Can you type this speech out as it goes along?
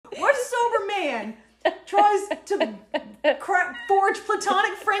to forge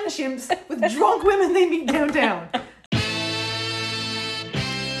platonic friendships with drunk women they meet downtown.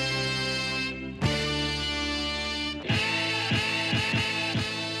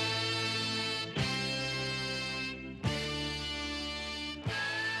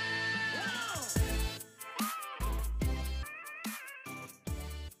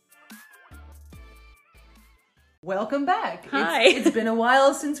 Welcome back. Hi. It's been a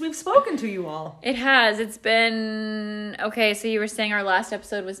while since we've spoken to you all. It has. It's been... Okay, so you were saying our last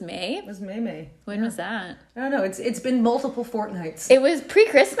episode was May? It was May. When was that? I don't know. It's been multiple fortnights. It was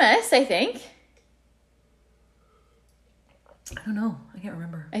pre-Christmas, I think. I don't know. I can't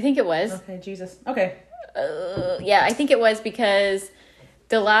remember. I think it was. Okay, Jesus. Okay. Yeah, I think it was because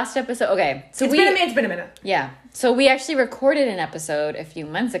the last episode... Okay, so It's been a minute. Yeah. So we actually recorded an episode a few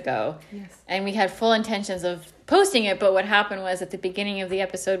months ago. Yes. And we had full intentions of posting it, but what happened was at the beginning of the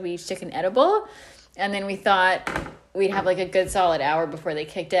episode, we each took an edible, and then we thought we'd have like a good solid hour before they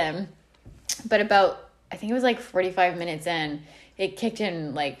kicked in. But about, I think it was like 45 minutes in, it kicked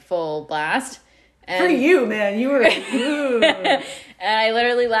in like full blast. And For you, man. You were... Ooh. and I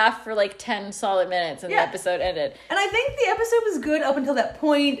literally laughed for like 10 solid minutes and the episode ended. And I think the episode was good up until that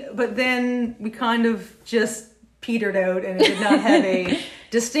point, but then we kind of just petered out and it did not have a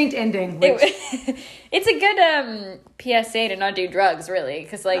distinct ending. It's a good PSA to not do drugs, really,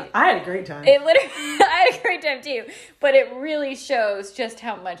 because like I had a great time. it literally, I had a great time too, but it really shows just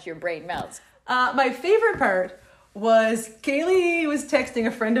how much your brain melts. My favorite part was Kaylee was texting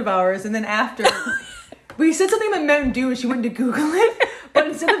a friend of ours, and then after we said something about Mountain Dew and she went to Google it, but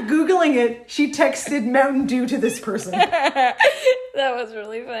instead of Googling it, she texted Mountain Dew to this person. That was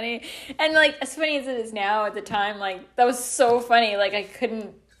really funny. And like, as funny as it is now, at the time, like, that was so funny. Like, I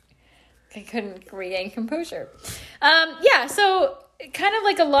couldn't regain composure. Yeah, so kind of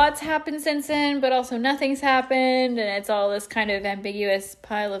like a lot's happened since then, but also nothing's happened, and it's all this kind of ambiguous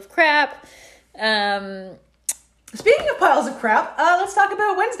pile of crap. Speaking of piles of crap, let's talk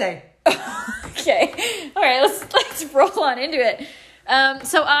about Wednesday. Okay. All right, let's roll on into it.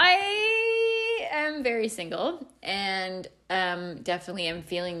 So I am very single and definitely am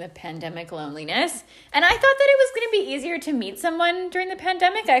feeling the pandemic loneliness. And I thought that it was going to be easier to meet someone during the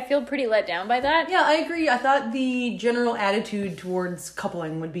pandemic. I feel pretty let down by that. Yeah, I agree. I thought the general attitude towards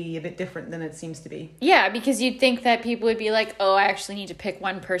coupling would be a bit different than it seems to be. Yeah, because you'd think that people would be like, oh, I actually need to pick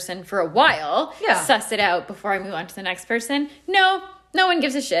one person for a while. Yeah. Suss it out before I move on to the next person. No one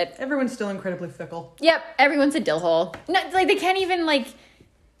gives a shit. Everyone's still incredibly fickle. Yep, everyone's a dill hole. No, like, they can't even, like,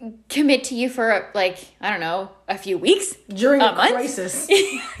 commit to you for, like, I don't know, a few weeks? During a month? crisis.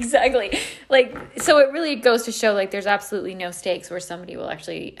 Exactly. Like, so it really goes to show, like, there's absolutely no stakes where somebody will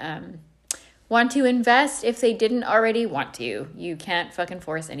actually want to invest if they didn't already want to. You can't fucking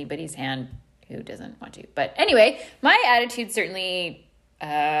force anybody's hand who doesn't want to. But anyway, my attitude certainly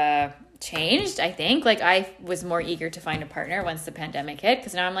changed, I think. Like, I was more eager to find a partner once the pandemic hit,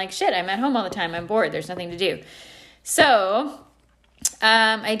 because now I'm like, shit, I'm at home all the time, I'm bored, there's nothing to do. So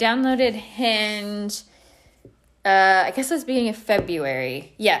I downloaded Hinge, I guess it was beginning of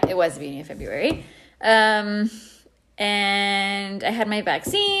February. Yeah, it was the beginning of February. And I had my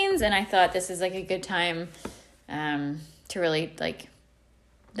vaccines, and I thought this is like a good time to really like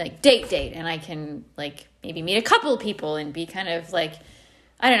date, and I can like maybe meet a couple people and be kind of like,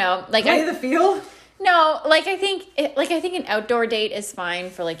 I don't know, like Play the field? No, like I think an outdoor date is fine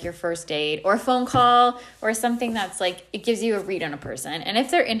for like your first date, or a phone call, or something that's like, it gives you a read on a person. And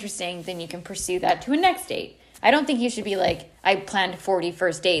if they're interesting, then you can pursue that to a next date. I don't think you should be like, I planned 40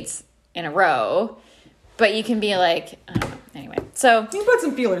 first dates in a row, but you can be like, I don't know. Anyway, so. You can put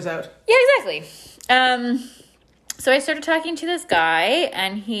some feelers out. Yeah, exactly. So I started talking to this guy,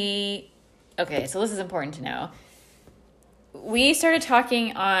 and okay, so this is important to know. We started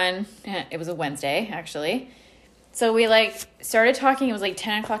talking on, it was a Wednesday, actually. So we started talking, it was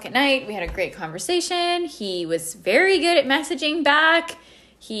 10 o'clock at night. We had a great conversation. He was very good at messaging back.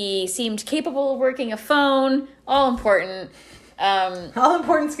 He seemed capable of working a phone, all important. All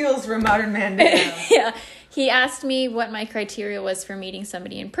important skills for a modern man to have. Yeah. He asked me what my criteria was for meeting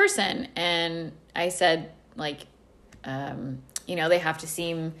somebody in person. And I said, they have to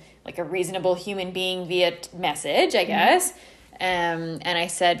seem like a reasonable human being via message, I guess. And I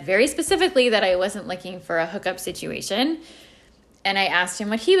said very specifically that I wasn't looking for a hookup situation. And I asked him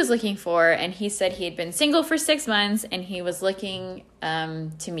what he was looking for, and he said he had been single for 6 months, and he was looking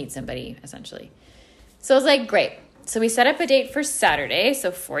to meet somebody, essentially. So I was like, great. So we set up a date for Saturday,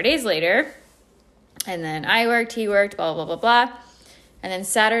 so 4 days later. And then I worked, he worked, blah, blah, blah, blah. And then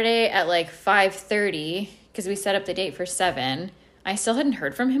Saturday at 5:30, because we set up the date for 7, I still hadn't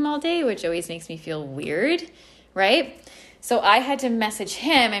heard from him all day, which always makes me feel weird, right? So I had to message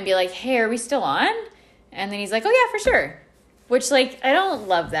him and be like, hey, are we still on? And then he's like, oh, yeah, for sure. Which, like, I don't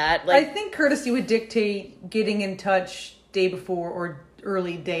love that. Like, I think courtesy would dictate getting in touch day before or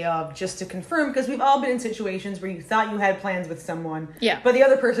early day of just to confirm, because we've all been in situations where you thought you had plans with someone, but the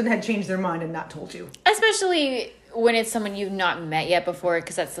other person had changed their mind and not told you. Especially when it's someone you've not met yet before,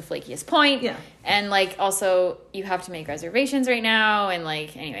 because that's the flakiest point. Yeah. And, like, also, you have to make reservations right now. And,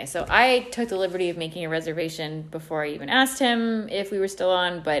 like, anyway, so I took the liberty of making a reservation before I even asked him if we were still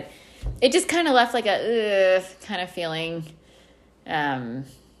on. But it just kind of left, like, a kind of feeling.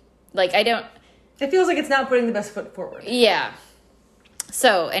 Like, I don't... It feels like it's not putting the best foot forward. Yeah.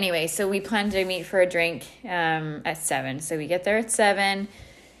 So, anyway, so we planned to meet for a drink at 7. So we get there at 7.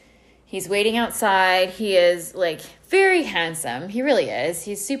 He's waiting outside. He is, like, very handsome. He really is.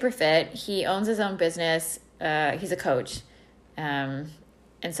 He's super fit. He owns his own business. He's a coach. And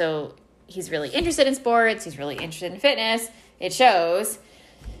so he's really interested in sports. He's really interested in fitness. It shows.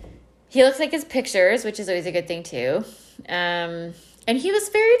 He looks like his pictures, which is always a good thing, too. And he was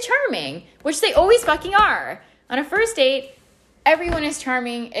very charming, which they always fucking are. On a first date, everyone is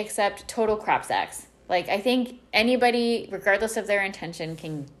charming except total crap sacks. Like, I think anybody, regardless of their intention,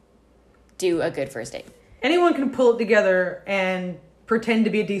 can do a good first date. Anyone can pull it together and pretend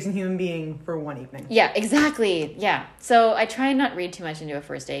to be a decent human being for one evening. Yeah, exactly. Yeah. So I try and not read too much into a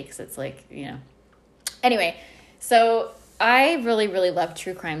first date because it's like, you know. Anyway, so I really, really love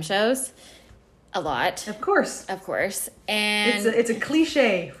true crime shows. A lot. Of course. Of course. And it's a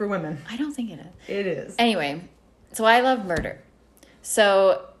cliche for women. I don't think it is. It is. Anyway, so I love murder.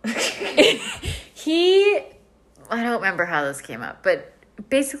 So I don't remember how this came up, but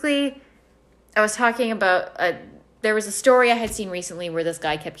basically I was talking about, there was a story I had seen recently where this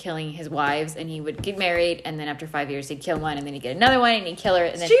guy kept killing his wives, and he would get married, and then after 5 years he'd kill one, and then he'd get another one, and he'd kill her.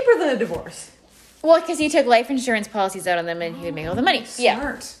 And it's then, cheaper than a divorce. Well, because he took life insurance policies out on them, and he would make all the money. Smart.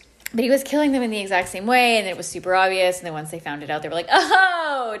 Yeah. But he was killing them in the exact same way, and it was super obvious, and then once they found it out, they were like,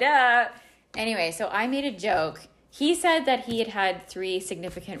 oh, duh. Anyway, so I made a joke. He said that he had had 3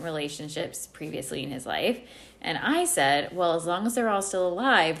 significant relationships previously in his life. And I said, well, as long as they're all still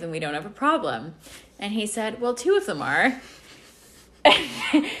alive, then we don't have a problem. And he said, well, 2 of them are.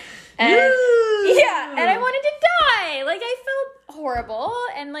 and yeah, and I wanted to die. Like, I felt horrible.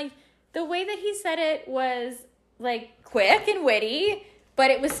 And, like, the way that he said it was, like, quick and witty, but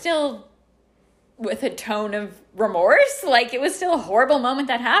it was still with a tone of remorse. Like, it was still a horrible moment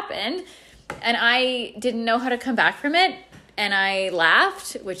that happened. And I didn't know how to come back from it. And I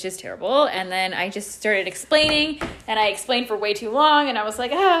laughed, which is terrible. And then I just started explaining. And I explained for way too long. And I was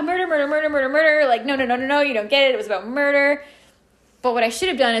like, murder, murder, murder, murder, murder. Like, no, you don't get it. It was about murder. But what I should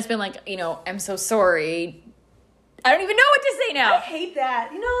have done is been like, you know, I'm so sorry. I don't even know what to say now. I hate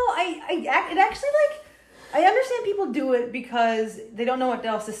that. You know, it actually, like, I understand people do it because they don't know what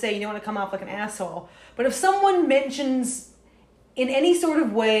else to say. You don't want to come off like an asshole. But if someone mentions in any sort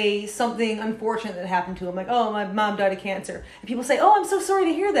of way something unfortunate that happened to them, like, oh, my mom died of cancer, and people say, oh, I'm so sorry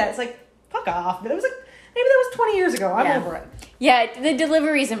to hear that, it's like, fuck off. It was like, maybe that was 20 years ago. I'm over it. Yeah, the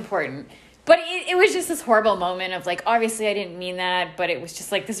delivery is important. But it was just this horrible moment of, like, obviously I didn't mean that, but it was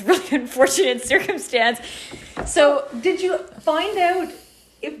just, like, this really unfortunate circumstance. So did you find out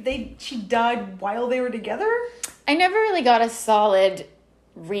if she died while they were together? I never really got a solid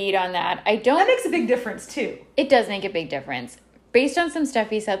read on that. That makes a big difference, too. It does make a big difference. Based on some stuff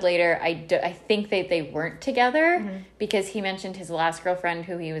he said later, I think that they weren't together because he mentioned his last girlfriend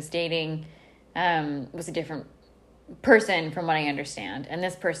who he was dating was a different person from what I understand. And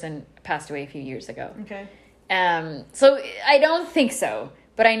this person passed away a few years ago. Okay. So I don't think so,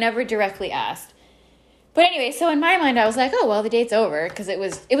 but I never directly asked. But anyway, so in my mind, I was like, oh, well, the date's over because it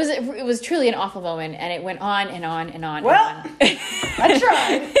was truly an awful moment. And it went on and on and on. Well, and on. I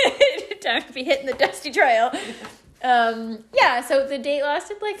tried. Time to be hitting the dusty trail. Yeah, so the date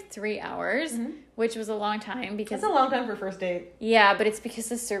lasted like 3 hours, which was a long time because... That's a long time for a first date. Yeah, but it's because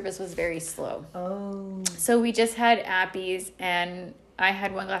the service was very slow. Oh. So we just had appies, and I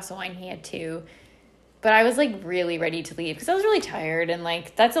had 1 glass of wine, he had 2. But I was like really ready to leave because I was really tired, and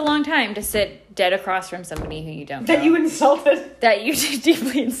like that's a long time to sit dead across from somebody who you don't know. That you insulted. That you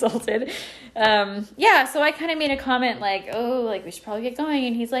deeply insulted. Yeah, so I kind of made a comment like, oh, like we should probably get going.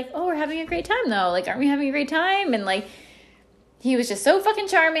 And he's like, oh, we're having a great time though. Like, aren't we having a great time? And like, he was just so fucking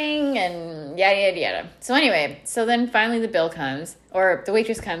charming and yada, yada, yada. So anyway, so then finally the bill comes, or the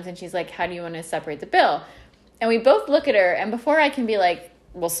waitress comes, and she's like, how do you want to separate the bill? And we both look at her, and before I can be like,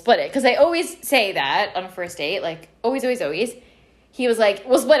 we'll split it, because I always say that on a first date, like, always, always, always, he was like,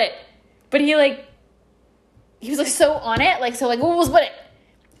 we'll split it. But he, like, he was like so on it, like, so like, we'll split it.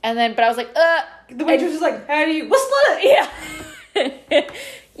 And then, but I was like, The waitress was like, how do you, we'll split it. Yeah.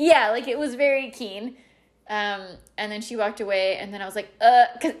 Yeah, like, it was very keen. And then she walked away, and then I was like,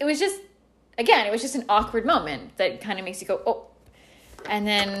 because it was just, again, it was just an awkward moment that kind of makes you go, oh. And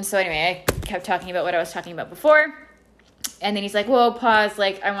then, so anyway, I kept talking about what I was talking about before. And then he's like, whoa, pause.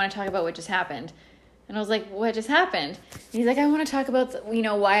 Like, I want to talk about what just happened. And I was like, what just happened? And he's like, I want to talk about,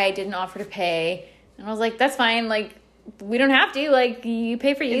 why I didn't offer to pay. And I was like, that's fine. Like, we don't have to. Like, you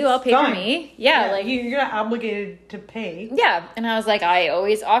pay for you, I'll pay for me. Yeah, like, you're not obligated to pay. Yeah. And I was like, I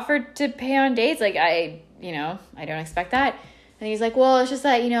always offered to pay on dates. Like, I don't expect that. And he's like, well, it's just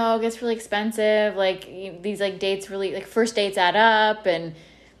that, it gets really expensive. Like, these, like, dates really, like, first dates add up. And,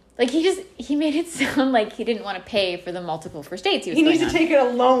 like, he made it sound like he didn't want to pay for the multiple first dates he needs to take it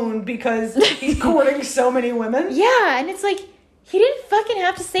alone because he's courting so many women. Yeah. And it's like, he didn't fucking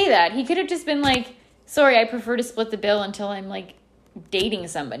have to say that. He could have just been like, sorry, I prefer to split the bill until I'm, like, dating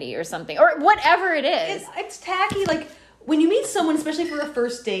somebody or something. Or whatever it is. It's tacky. Like, when you meet someone, especially for a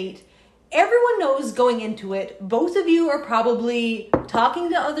first date, everyone knows going into it, both of you are probably talking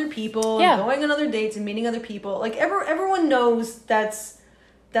to other people, and going on other dates and meeting other people. Like, everyone knows that's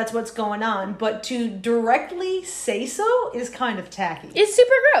what's going on. But to directly say so is kind of tacky. It's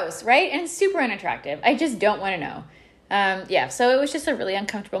super gross, right? And super unattractive. I just don't want to know. So it was just a really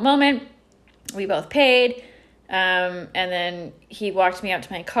uncomfortable moment. We both paid. And then he walked me out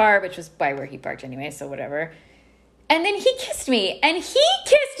to my car, which was by where he parked anyway, so whatever. And then he kissed me,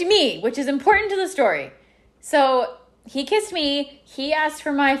 which is important to the story. So he kissed me. He asked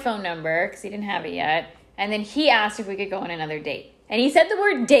for my phone number because he didn't have it yet. And then he asked if we could go on another date. And he said the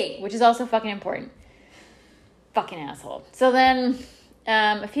word date, which is also fucking important. Fucking asshole. So then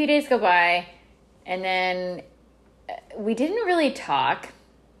a few days go by, and then we didn't really talk.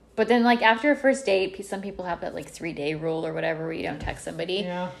 But then, like, after a first date, some people have that, like, 3-day rule or whatever where you don't text somebody.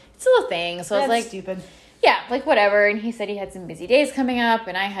 Yeah. It's a little thing. So I was like, stupid. Yeah, like, whatever. And he said he had some busy days coming up,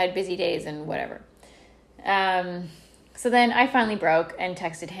 and I had busy days and whatever. So then I finally broke and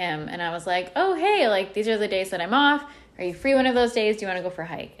texted him, and I was like, oh, hey, like, these are the days that I'm off. Are you free one of those days? Do you want to go for a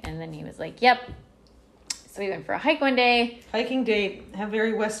hike? And then he was like, yep. So we went for a hike one day. Hiking date. Have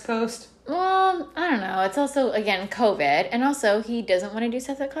very West Coast. Well, I don't know. It's also, again, COVID. And also, he doesn't want to do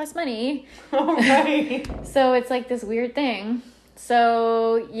stuff that costs money. Oh, right. So it's like this weird thing.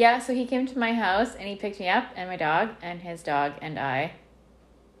 So, yeah, so he came to my house and he picked me up and my dog and his dog and I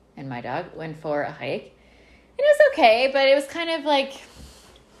and my dog went for a hike. And it was okay, but it was kind of like,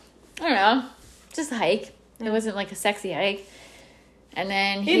 I don't know, just a hike. It wasn't like a sexy hike. And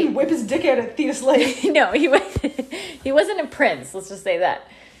then he didn't whip his dick out at Thetis Lake. No, he wasn't a prince, let's just say that.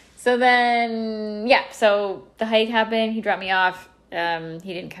 So then, so the hike happened. He dropped me off. He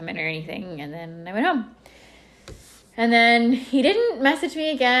didn't come in or anything. And then I went home. And then he didn't message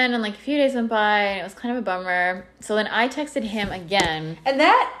me again. And like a few days went by and it was kind of a bummer. So then I texted him again. And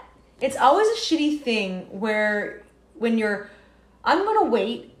it's always a shitty thing where when I'm going to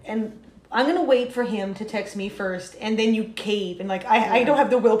wait and I'm going to wait for him to text me first. And then you cave. And like, I don't have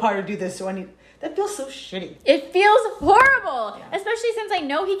the willpower to do this. So that feels so shitty. It feels horrible, especially since I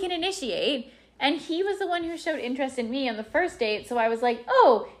know he can initiate. And he was the one who showed interest in me on the first date. So I was like,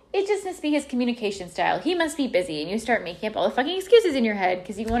 oh, it just must be his communication style. He must be busy. And you start making up all the fucking excuses in your head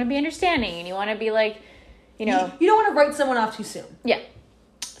because you want to be understanding and you want to be like, you don't want to write someone off too soon. Yeah.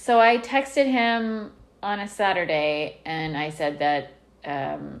 So I texted him on a Saturday and I said that,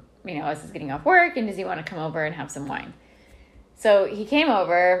 I was just getting off work and does he want to come over and have some wine? So he came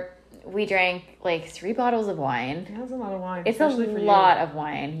over. We drank like 3 bottles of wine. That's a lot of wine. It's a lot of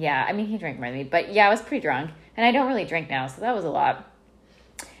wine. Yeah. I mean, he drank more than me, but yeah, I was pretty drunk and I don't really drink now. So that was a lot.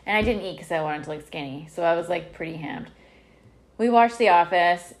 And I didn't eat because I wanted to look skinny. So I was like pretty hammed. We watched The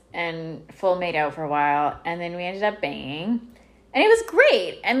Office and full made out for a while. And then we ended up banging. And it was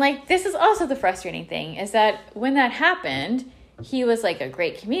great. And like, this is also the frustrating thing is that when that happened, he was like a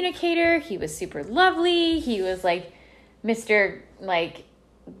great communicator. He was super lovely. He was like Mr. like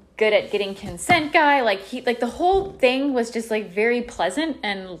good at getting consent guy. Like the whole thing was just like very pleasant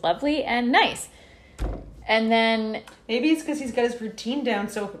and lovely and nice. And then maybe it's because he's got his routine down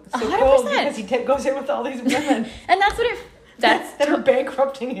so 100%. Cold because he goes in with all these women. And that's what that are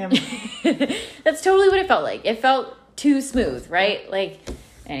bankrupting him. That's totally what it felt like. It felt too smooth, right? Like,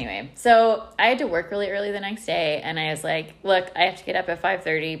 anyway, so I had to work really early the next day, and I was like, look, I have to get up at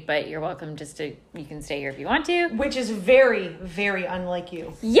 5:30, but you're welcome you can stay here if you want to. Which is very, very unlike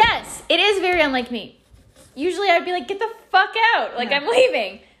you. Yes, it is very unlike me. Usually I'd be like, get the fuck out. Like, I'm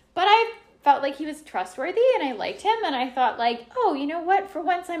leaving. But I felt like he was trustworthy, and I liked him, and I thought like, oh, you know what? For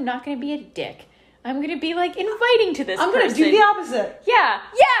once, I'm not going to be a dick. I'm going to be like inviting to this person. I'm going to do the opposite. Yeah.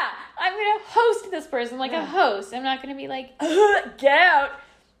 I'm going to host this person like a host. I'm not going to be like, get out.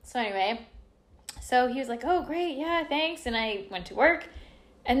 So anyway, so he was like, oh, great. Yeah, thanks. And I went to work.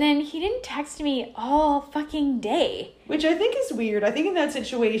 And then he didn't text me all fucking day. Which I think is weird. I think in that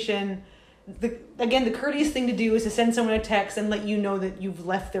situation, the courteous thing to do is to send someone a text and let you know that you've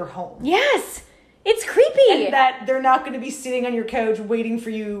left their home. Yes. It's creepy. And that they're not going to be sitting on your couch waiting for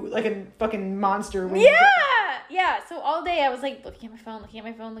you like a fucking monster. Yeah. So all day I was like looking at my phone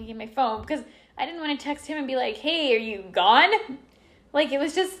because I didn't want to text him and be like, hey, are you gone? Like, it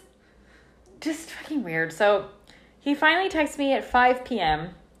was just fucking weird. So he finally texted me at 5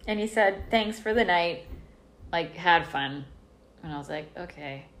 p.m. and he said, thanks for the night. Like, had fun. And I was like,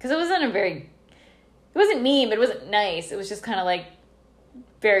 okay. Because it wasn't mean, but it wasn't nice. It was just kind of like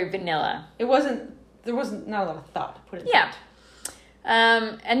very vanilla. There wasn't not a lot of thought to put it. Yeah.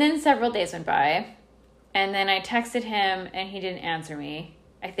 And then several days went by, and then I texted him, and he didn't answer me.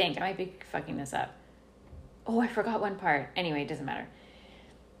 I think I might be fucking this up. Oh, I forgot one part. Anyway, it doesn't matter.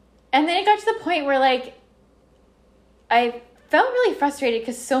 And then it got to the point where like I felt really frustrated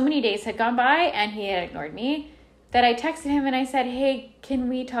because so many days had gone by, and he had ignored me. That I texted him and I said, hey, can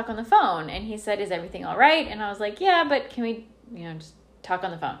we talk on the phone? And he said, is everything all right? And I was like, yeah, but can we, just talk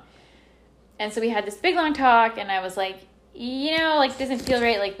on the phone? And so we had this big long talk, and I was like, like, doesn't feel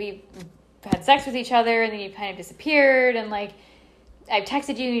right. Like, we had sex with each other, and then you kind of disappeared, and like, I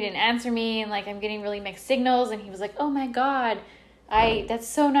texted you didn't answer me, and like, I'm getting really mixed signals. And he was like, oh my God, that's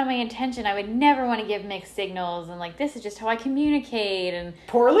so not my intention. I would never want to give mixed signals, and like, this is just how I communicate. And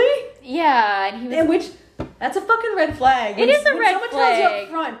poorly? Yeah. And he was that's a fucking red flag. It is a red flag. When someone tells you up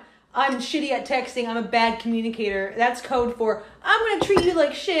front, I'm shitty at texting, I'm a bad communicator, that's code for, I'm going to treat you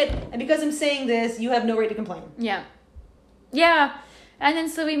like shit, and because I'm saying this, you have no right to complain. Yeah. Yeah. And then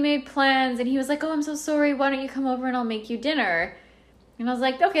so we made plans, and he was like, oh, I'm so sorry, why don't you come over and I'll make you dinner? And I was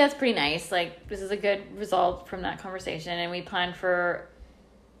like, okay, that's pretty nice. Like, this is a good result from that conversation. And we planned for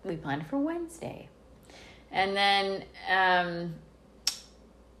Wednesday. And then,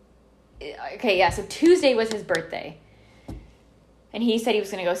 okay, yeah, so Tuesday was his birthday. And he said he was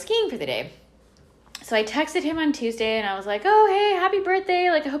going to go skiing for the day. So I texted him on Tuesday, and I was like, oh, hey, happy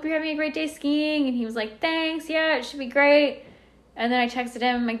birthday. Like, I hope you're having a great day skiing. And he was like, thanks. Yeah, it should be great. And then I texted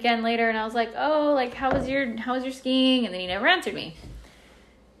him again later, and I was like, oh, like, how was your skiing? And then he never answered me.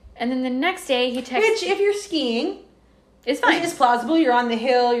 And then the next day he texted... Which, if you're skiing... It's fine. It's plausible. You're on the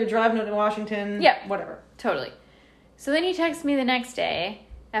hill. You're driving out to Washington. Yeah. Whatever. Totally. So then he texted me the next day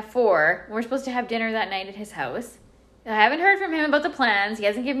at 4. We're supposed to have dinner that night at his house. I haven't heard from him about the plans. He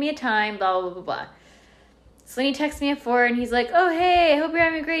hasn't given me a time, blah, blah, blah, blah. So then he texts me at 4, and he's like, oh, hey, I hope you're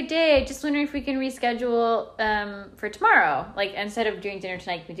having a great day. Just wondering if we can reschedule for tomorrow. Like, instead of doing dinner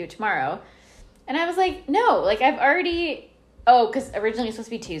tonight, can we do it tomorrow? And I was like, no. Like, I've already... Oh, because originally it was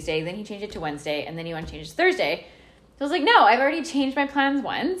supposed to be Tuesday. Then he changed it to Wednesday, and then he wanted to change it to Thursday. So I was like, no, I've already changed my plans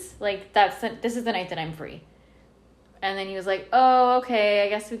once. Like, this is the night that I'm free. And then he was like, oh, okay, I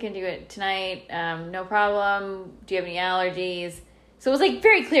guess we can do it tonight. No problem. Do you have any allergies? So it was like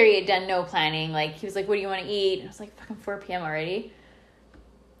very clear he had done no planning. Like, he was like, what do you want to eat? And I was like, fucking 4 p.m. already.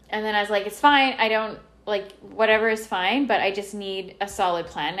 And then I was like, it's fine. I don't, like, whatever is fine, but I just need a solid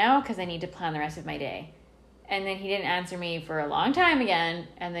plan now because I need to plan the rest of my day. And then he didn't answer me for a long time again.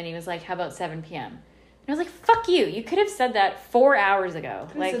 And then he was like, how about 7 p.m.? And I was like, fuck you. You could have said that 4 hours ago.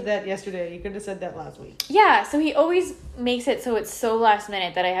 You could have said that yesterday. You could have said that last week. Yeah, so he always makes it so it's so last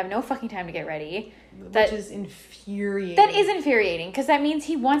minute that I have no fucking time to get ready. Which is infuriating. That is infuriating, because that means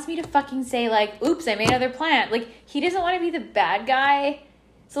he wants me to fucking say, like, oops, I made other plans. Like, he doesn't want to be the bad guy.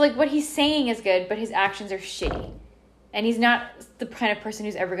 So, like, what he's saying is good, but his actions are shitty. And he's not the kind of person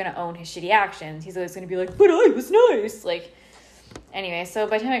who's ever going to own his shitty actions. He's always going to be like, but I was nice. Like, anyway, so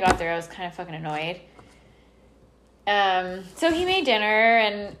by the time I got there, I was kind of fucking annoyed. So he made dinner,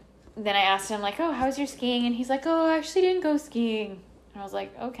 and then I asked him, like, oh, how was your skiing? And he's like, oh, I actually didn't go skiing. And I was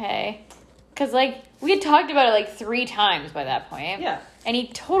like, okay. Because, like, we had talked about it, like, 3 times by that point. Yeah. And he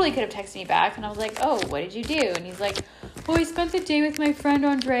totally could have texted me back, and I was like, oh, what did you do? And he's like, oh, I spent the day with my friend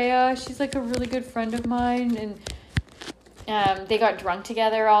Andrea. She's, like, a really good friend of mine. And they got drunk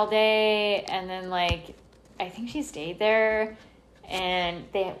together all day, and then, like, I think she stayed there. And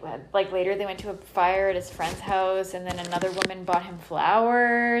they, like, later they went to a fire at his friend's house, and then another woman bought him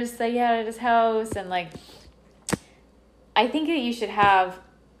flowers that he had at his house. And, like, I think that you should have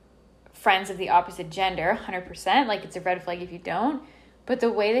friends of the opposite gender, 100%. Like, it's a red flag if you don't. But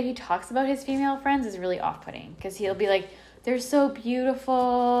the way that he talks about his female friends is really off-putting, because he'll be like, they're so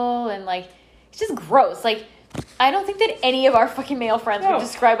beautiful, and, like, it's just gross. Like, I don't think that any of our fucking male friends would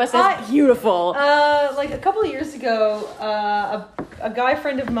describe us as beautiful. Like a couple of years ago, a guy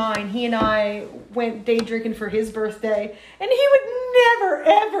friend of mine, he and I went day drinking for his birthday, and he would never,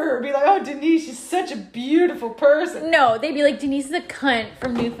 ever be like, oh, Denise, she's such a beautiful person. No, they'd be like, Denise is a cunt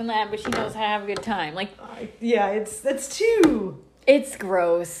from Newfoundland, but she knows how to have a good time. Like, yeah, that's too... It's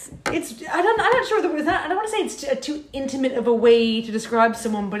gross. I'm not sure that I don't want to say it's too intimate of a way to describe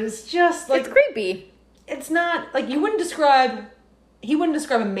someone, but it's just like... It's creepy. It's not, like, he wouldn't describe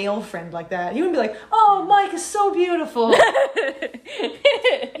a male friend like that. He wouldn't be like, oh, Mike is so beautiful.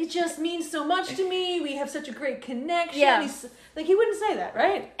 He just means so much to me. We have such a great connection. Yeah. He wouldn't say that,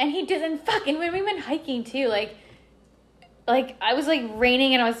 right? And he doesn't fucking, when we went hiking too, like, I was, like,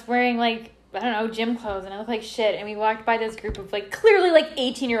 raining and I was wearing, like, I don't know, gym clothes, and I looked like shit, and we walked by this group of, like, clearly, like,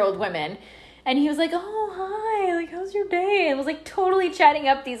 18-year-old women, and he was like, oh, hi, like, how's your day? And was, like, totally chatting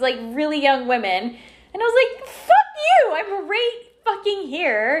up these, like, really young women. And I was like, fuck you! I'm right fucking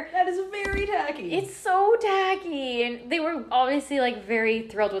here. That is very tacky. It's so tacky. And they were obviously, like, very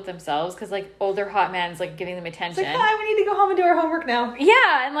thrilled with themselves because, like, older hot man's, like, giving them attention. It's like, hi, we need to go home and do our homework now.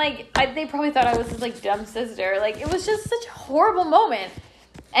 Yeah, and, like, they probably thought I was this, like, dumb sister. Like, it was just such a horrible moment.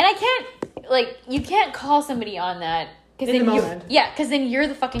 And I can't, like, you can't call somebody on that. In the moment. Yeah, because then you're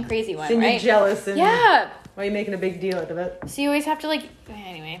the fucking crazy one, then right? You're jealous. And yeah. Why are you making a big deal out of it? So you always have to, like,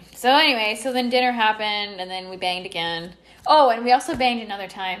 anyway, so then dinner happened, and then we banged again. Oh, and we also banged another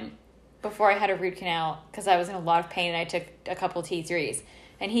time before I had a root canal, because I was in a lot of pain, and I took a couple T3s.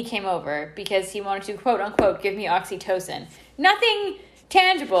 And he came over, because he wanted to, quote, unquote, give me oxytocin. Nothing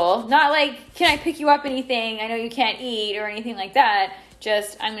tangible, not like, can I pick you up anything, I know you can't eat, or anything like that.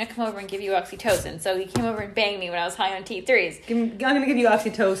 Just, I'm going to come over and give you oxytocin. So he came over and banged me when I was high on T3s. I'm going to give you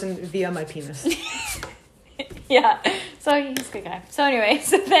oxytocin via my penis. Yeah, so he's a good guy. So anyway,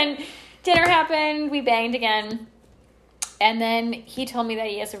 so then dinner happened, we banged again, and then he told me that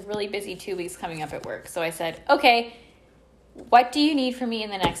he has a really busy 2 weeks coming up at work. So I said, okay, what do you need from me in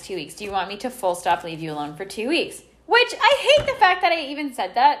the next 2 weeks? Do you want me to full stop leave you alone for 2 weeks? Which, I hate the fact that I even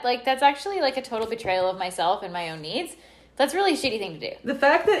said that. Like, that's actually like a total betrayal of myself and my own needs. That's a really shitty thing to do. The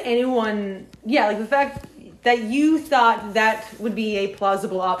fact that the fact that you thought that would be a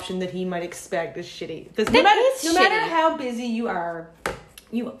plausible option that he might expect is shitty. Because no matter how busy you are,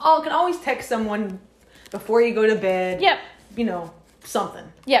 you can always text someone before you go to bed. Yep. You know, something.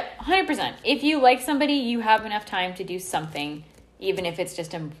 Yep, 100%. If you like somebody, you have enough time to do something, even if it's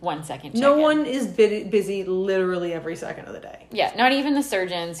just a 1 second check-in. No one is busy literally every second of the day. Yeah, not even the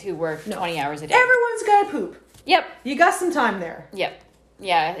surgeons who work 20 hours a day. Everyone's got to poop. Yep. You got some time there. Yep.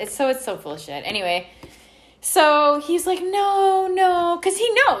 Yeah, it's so full of shit. Anyway, so he's like, no, because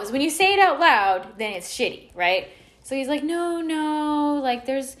he knows when you say it out loud, then it's shitty, right? So he's like, no, like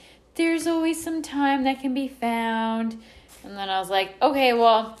there's always some time that can be found. And then I was like, okay,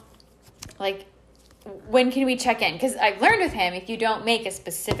 well, like, when can we check in? Because I've learned with him, if you don't make a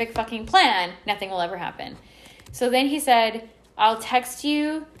specific fucking plan, nothing will ever happen. So then he said, I'll text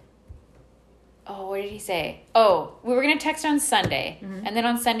you. Oh, what did he say? Oh, we were going to text on Sunday. Mm-hmm. And then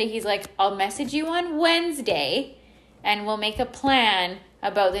on Sunday, he's like, I'll message you on Wednesday and we'll make a plan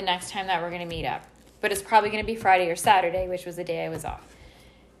about the next time that we're going to meet up. But it's probably going to be Friday or Saturday, which was the day I was off.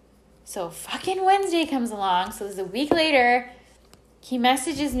 So fucking Wednesday comes along. So this is a week later. He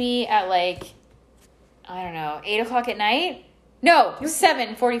messages me at like, I don't know, 8 o'clock at night? No, it was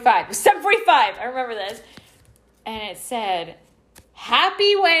 7:45. It was 7:45. I remember this. And it said,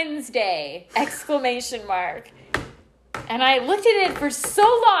 Happy Wednesday! Exclamation mark. And I looked at it for so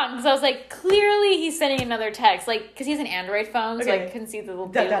long because I was like, clearly he's sending another text. Like, because he has an Android phone, so I couldn't see the little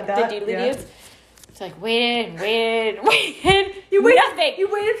doodly dudes. So like, waited. You waited, nothing.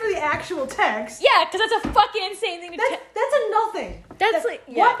 You waited for the actual text. Yeah, because that's a fucking insane thing to text. That's a nothing.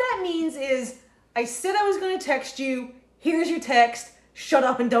 What that means is, I said I was going to text you. Here's your text. Shut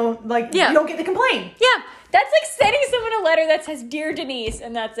up and don't, you don't get to complain. Yeah. That's like sending someone a letter that says, Dear Denise,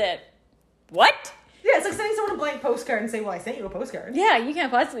 and that's it. What? Yeah, it's like sending someone a blank postcard and saying, well, I sent you a postcard. Yeah, you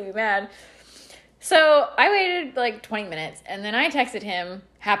can't possibly be mad. So I waited like 20 minutes, and then I texted him,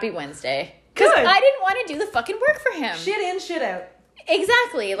 Happy Wednesday. Because I didn't want to do the fucking work for him. Shit in, shit out.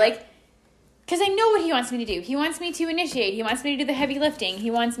 Exactly. Like, because I know what he wants me to do. He wants me to initiate. He wants me to do the heavy lifting. He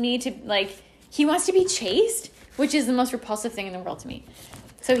wants me to, he wants to be chased, which is the most repulsive thing in the world to me.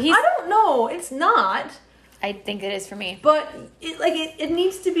 So I don't know. It's not. I think it is for me. But it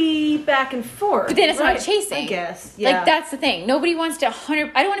needs to be back and forth. But then it's not chasing. I guess. Yeah. Like, that's the thing. Nobody wants to I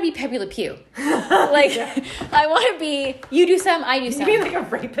don't want to be Pepe Le Pew. I want to be, you do some, I do some. You mean like a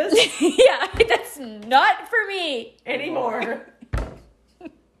rapist? Yeah, that's not for me. Anymore.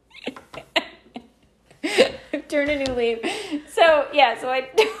 Turn a new leaf. So I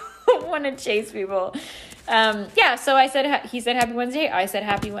don't want to chase people. So he said happy Wednesday. I said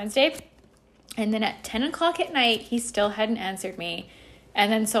happy Wednesday. And then at 10 o'clock at night, he still hadn't answered me.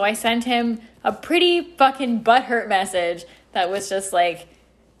 And then so I sent him a pretty fucking butthurt message that was just like,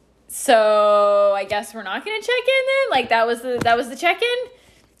 so I guess we're not going to check in then? Like that was the check-in.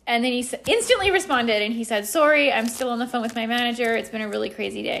 And then he instantly responded and he said, sorry, I'm still on the phone with my manager. It's been a really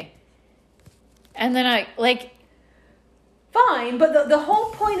crazy day. And then I like, fine, but the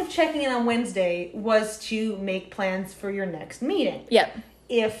whole point of checking in on Wednesday was to make plans for your next meeting. Yep.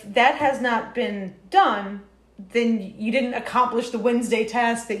 If that has not been done, then you didn't accomplish the Wednesday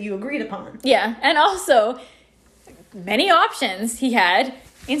task that you agreed upon. Yeah, and also, many options he had.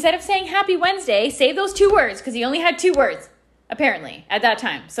 Instead of saying happy Wednesday, say those 2 words, because he only had 2 words, apparently, at that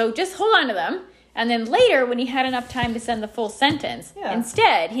time. So just hold on to them. And then later, when he had enough time to send the full sentence,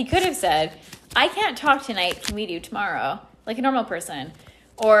 instead, he could have said, I can't talk tonight, can we do tomorrow? Like a normal person.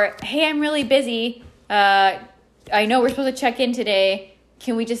 Or, hey, I'm really busy. I know we're supposed to check in today.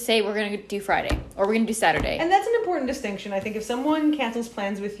 Can we just say we're going to do Friday or we're going to do Saturday? And that's an important distinction. I think if someone cancels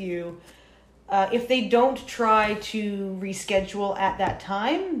plans with you, if they don't try to reschedule at that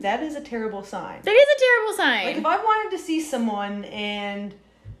time, that is a terrible sign. That is a terrible sign. Like if I wanted to see someone and,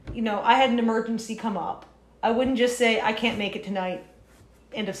 I had an emergency come up, I wouldn't just say, I can't make it tonight.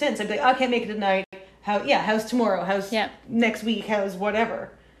 End of sentence. I'd be like, I can't make it tonight. How's tomorrow? How's next week? How's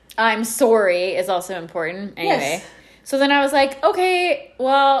whatever? I'm sorry is also important. Anyway. Yes. So then I was like, okay,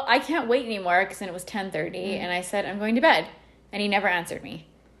 well, I can't wait anymore because then it was 10:30 and I said, I'm going to bed. And he never answered me.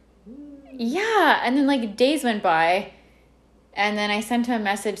 Yeah. And then like days went by and then I sent him a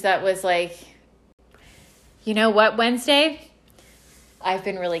message that was like, you know what, Wednesday? I've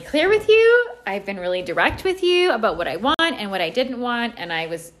been really clear with you. I've been really direct with you about what I want and what I didn't want. And I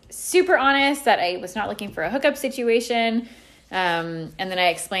was super honest that I was not looking for a hookup situation. And then I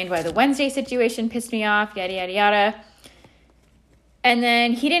explained why the Wednesday situation pissed me off, yada, yada, yada. And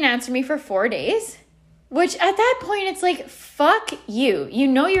then he didn't answer me for 4 days, which at that point, it's like, fuck you. You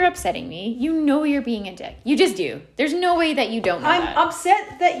know you're upsetting me. You know you're being a dick. You just do. There's no way that you don't know I'm that.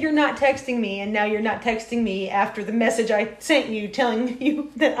 upset that you're not texting me, and now you're not texting me after the message I sent you telling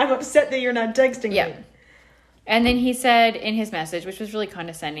you that I'm upset that you're not texting me. And then he said in his message, which was really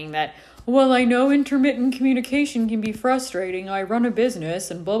condescending, that, well, I know intermittent communication can be frustrating. I run a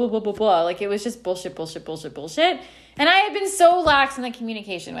business and blah, blah, blah, blah, blah. Like, it was just bullshit. And I had been so lax in the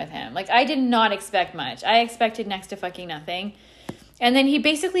communication with him. Like, I did not expect much. I expected next to fucking nothing. And then he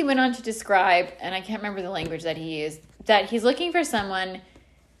basically went on to describe, and I can't remember the language that he used, that he's looking for someone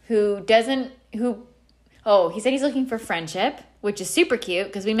he said he's looking for friendship, which is super cute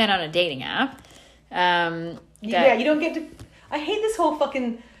because we met on a dating app. You don't get to... I hate this whole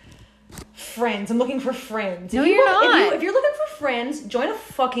fucking... friends. I'm looking for friends. No, you're not. If you're looking for friends, join a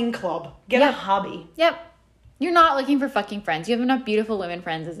fucking club. Get a hobby. Yep. You're not looking for fucking friends. You have enough beautiful women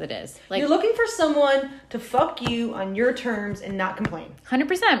friends as it is. Like, you're looking for someone to fuck you on your terms and not complain.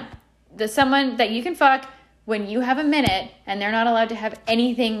 100%. Someone that you can fuck when you have a minute and they're not allowed to have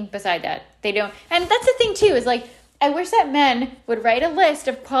anything beside that. They don't. And that's the thing too, is like, I wish that men would write a list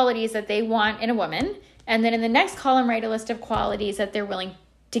of qualities that they want in a woman. And then in the next column, write a list of qualities that they're willing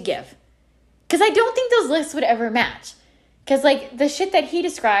to give. Because I don't think those lists would ever match. Because, like, the shit that he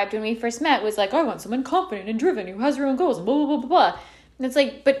described when we first met was like, I want someone confident and driven who has her own goals and blah, blah, blah, blah, blah. And it's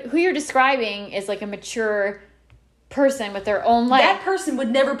like, but who you're describing is, like, a mature person with their own life. That person would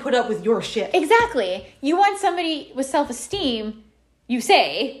never put up with your shit. Exactly. You want somebody with self-esteem, you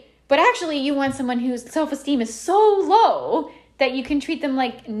say, but actually you want someone whose self-esteem is so low that you can treat them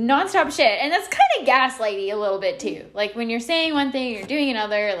like nonstop shit. And that's kind of gaslighty a little bit, too. Like, when you're saying one thing, you're doing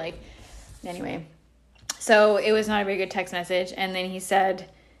another, like... Anyway, so it was not a very good text message. And then he said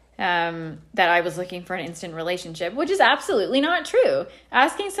that I was looking for an instant relationship, which is absolutely not true.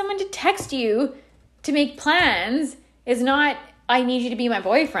 Asking someone to text you to make plans is not, I need you to be my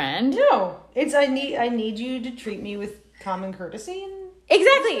boyfriend. No, it's I need you to treat me with common courtesy. And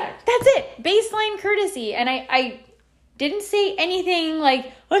exactly. respect. That's it. Baseline courtesy. And I didn't say anything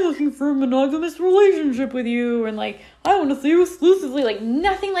like, I'm looking for a monogamous relationship with you, and like, I want to see you exclusively. Like,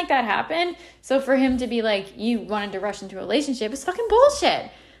 nothing like that happened. So for him to be like, you wanted to rush into a relationship is fucking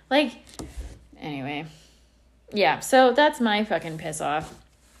bullshit. Like, anyway. Yeah, so that's my fucking piss off.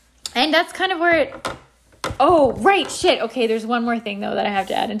 And that's kind of where it... Oh, right, shit. Okay, there's one more thing, though, that I have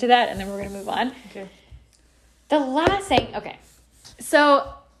to add into that, and then we're going to move on. Okay. The last thing... Okay.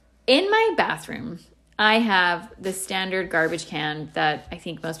 So, in my bathroom... I have the standard garbage can that I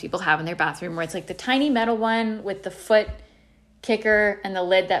think most people have in their bathroom, where it's like the tiny metal one with the foot kicker and the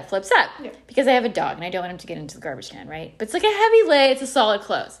lid that flips up. Yeah. because I have a dog and I don't want him to get into the garbage can, right? But it's like a heavy lid. It's a solid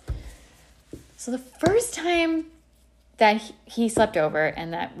close. So the first time that he slept over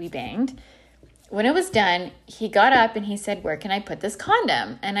and that we banged, when it was done, he got up and he said, where can I put this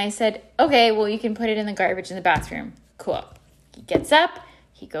condom? And I said, okay, well, you can put it in the garbage in the bathroom. Cool. He gets up.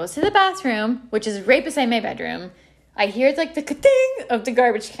 He goes to the bathroom, which is right beside my bedroom. I hear like the ka-ting of the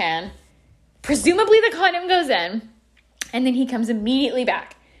garbage can. Presumably the condom goes in. And then he comes immediately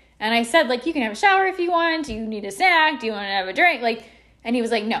back. And I said, like, you can have a shower if you want. Do you need a snack? Do you want to have a drink? Like, and he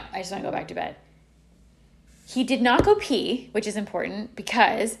was like, no, I just want to go back to bed. He did not go pee, which is important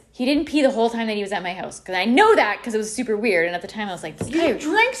because he didn't pee the whole time that he was at my house. Because I know that because it was super weird. And at the time I was like, this guy... You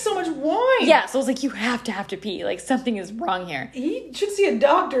drank so much wine. Yeah, so I was like, you have to pee. Like, something is wrong here. He should see a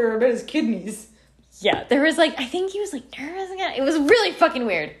doctor about his kidneys. Yeah, there was like, I think he was like nervous again. It was really fucking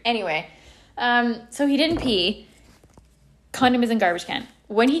weird. Anyway, so he didn't pee. Condom is in garbage can.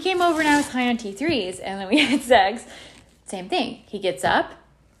 When he came over and I was high on T3s and then we had sex, same thing. He gets up,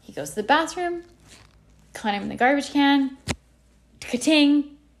 he goes to the bathroom, condom in the garbage can,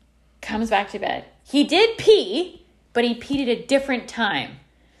 ka-ting, comes back to bed. He did pee, but he peed at a different time.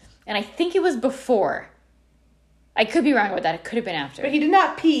 And I think it was before. I could be wrong about that. It could have been after. But he did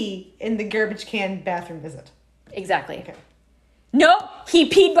not pee in the garbage can bathroom visit. Exactly. Okay. No, he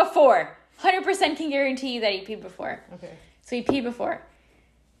peed before. 100% can guarantee you that he peed before. Okay. So he peed before.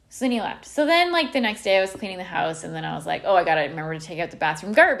 So then he left. So then, like, the next day I was cleaning the house, and then I was like, oh, I gotta remember to take out the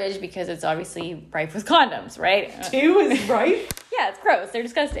bathroom garbage because it's obviously rife with condoms, right? 2 is rife? Yeah, it's gross. They're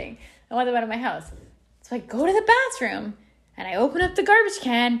disgusting. I want them out of my house. So I go to the bathroom, and I open up the garbage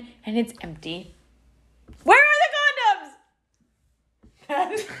can, and it's empty. Where are the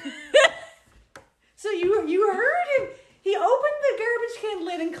condoms? So you heard him. He opened the garbage can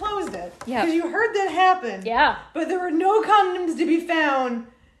lid and closed it. Yeah. Because you heard that happen. Yeah. But there were no condoms to be found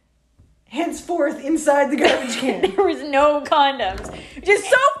henceforth inside the garbage can. There was no condoms. Which is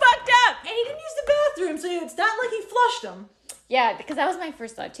so fucked up. And he didn't use the bathroom, so it's not like he flushed them. Yeah, because that was my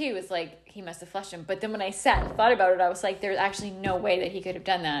first thought too. Was like, he must have flushed them. But then when I sat and thought about it, I was like, there's actually no way that he could have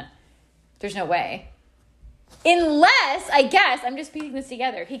done that. There's no way. Unless, I guess, I'm just piecing this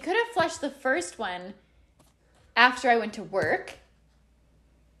together. He could have flushed the first one after I went to work.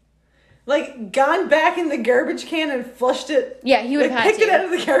 Like, gone back in the garbage can and flushed it. Yeah, he would have had picked to. it out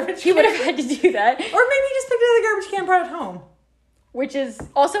of the garbage can. He would have had to do that. Or maybe he just picked it out of the garbage can and brought it home. Which is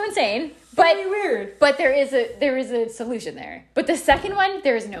also insane. But Very weird. But there is a solution there. But the second one,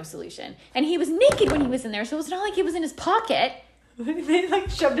 there is no solution. And he was naked when he was in there, so it's not like it was in his pocket. They like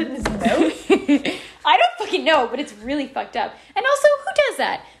shoved it in his mouth. I don't fucking know, but it's really fucked up. And also, who does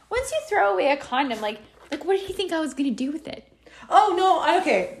that? Once you throw away a condom, like what did he think I was gonna do with it? Oh no,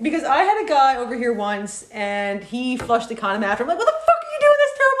 okay. Because I had a guy over here once and he flushed the condom after. I'm like, what the fuck are you doing?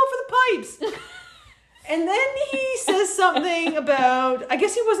 That's terrible for the pipes. And then he says something about, I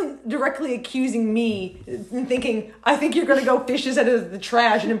guess he wasn't directly accusing me and thinking, I think you're gonna go fish this out of the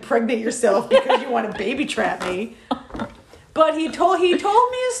trash and impregnate yourself because you want to baby trap me. But he told me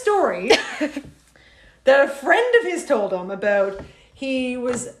a story that a friend of his told him about.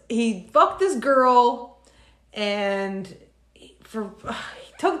 He fucked this girl and he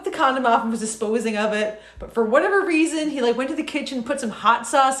took the condom off and was disposing of it. But for whatever reason, he like went to the kitchen, put some hot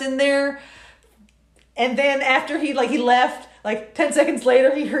sauce in there. And then after he left, like 10 seconds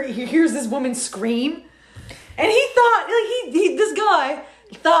later, he hears this woman scream. And he thought, this guy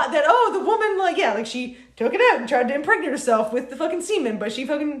thought that, oh, the woman, she took it out and tried to impregnate herself with the fucking semen, but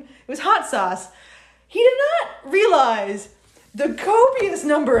it was hot sauce. He did not realize the copious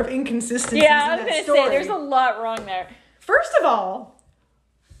number of inconsistencies in that story. Yeah, I was gonna say, there's a lot wrong there. First of all,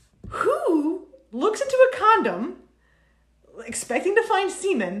 who looks into a condom expecting to find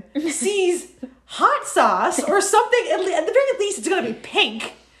semen, sees hot sauce or something, at the very least it's gonna be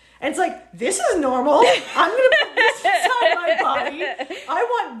pink, and it's like, this is normal, I'm gonna put this inside my body, I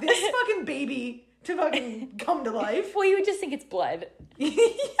want this fucking baby to fucking come to life. Well, you would just think it's blood. Yeah,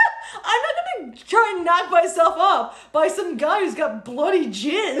 I'm not gonna try and knock myself up by some guy who's got bloody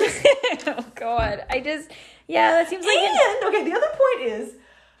jizz. Oh god, that seems like okay, the other point is,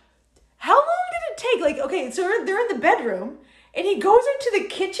 how long did it take? Like, okay, so they're in the bedroom, and he goes into the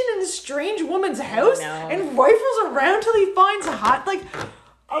kitchen in this strange woman's house and rifles around till he finds a hot,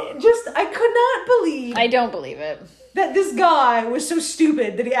 I could not believe. I don't believe it. That this guy was so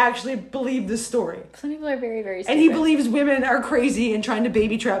stupid that he actually believed this story. Some people are very, very stupid. And he believes women are crazy and trying to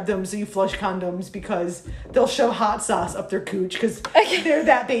baby trap them, so you flush condoms because they'll shove hot sauce up their cooch because they're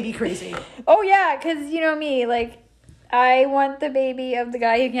that baby crazy. Oh yeah, because you know me, I want the baby of the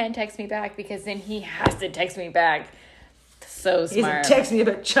guy who can't text me back because then he has to text me back. So He smart. doesn't text me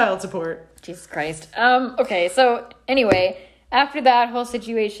about child support. Jesus Christ. Okay, so anyway, after that whole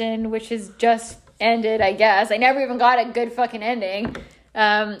situation, which has just ended, I guess. I never even got a good fucking ending.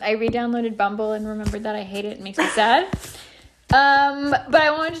 I re-downloaded Bumble and remembered that I hate it. It makes me sad. But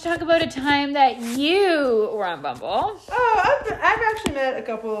I wanted to talk about a time that you were on Bumble. Oh, I've actually met a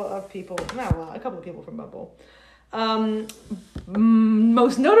couple of people. Not a lot, a couple of people from Bumble.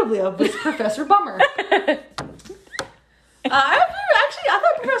 Most notably of was Professor Bummer. I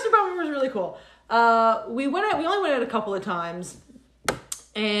thought Professor Bummer was really cool. We only went out a couple of times,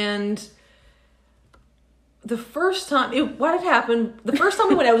 and the first time what had happened, the first time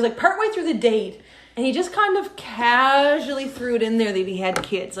we went out was like partway through the date, and he just kind of casually threw it in there that he had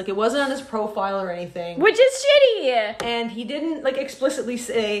kids. Like, it wasn't on his profile or anything, Which is shitty. and he didn't like explicitly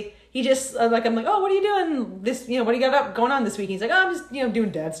say. He just I'm like, oh, what are you doing this? What do you got going on this week? He's like, oh, I'm just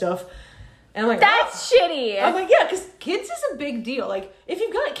doing dad stuff. And I'm like, That's shitty. I'm like, yeah, because kids is a big deal. Like, if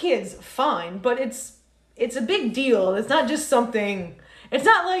you've got kids, fine, but it's a big deal. It's not just something. It's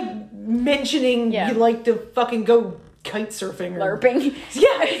not like mentioning you like to fucking go kite surfing or LARPing.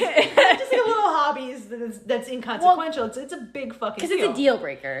 Yeah, it's just like a little hobby that's inconsequential. Well, it's a big fucking deal. Because it's a deal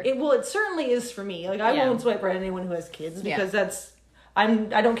breaker. It certainly is for me. Like, I won't swipe right at anyone who has kids because I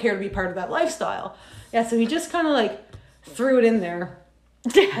don't care to be part of that lifestyle. Yeah, so he just kind of like threw it in there.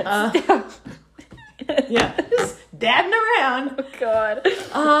 Yeah, just dabbing around. Oh God.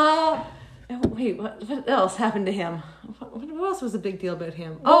 Wait, what else happened to him? What else was a big deal about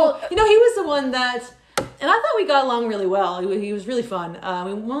him? Well, he was the one that, and I thought we got along really well. He was really fun. We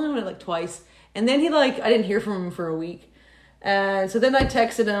only went like twice, and then I didn't hear from him for a week, and so then I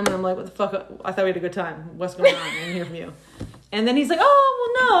texted him, and I'm like, what the fuck? I thought we had a good time. What's going on? I didn't hear from you. And then he's like,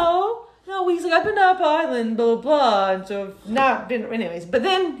 oh well, no, he's like, I've been up island, blah blah blah, and so not been anyways. But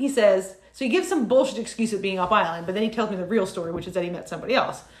then he says, so he gives some bullshit excuse of being up island, but then he tells me the real story, which is that he met somebody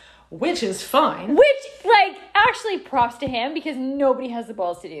else. Which is fine. Which, like, actually props to him because nobody has the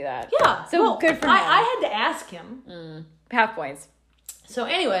balls to do that. Yeah. So good for him. I had to ask him. Half points. So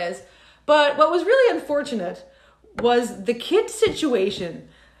anyways, but what was really unfortunate was the kid situation.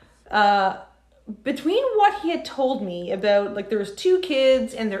 Between what he had told me about, like, there was 2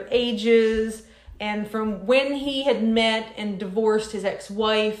 kids and their ages, and from when he had met and divorced his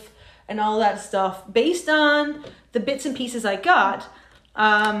ex-wife and all that stuff, based on the bits and pieces I got,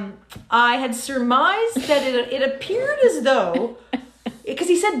 I had surmised that it appeared as though, because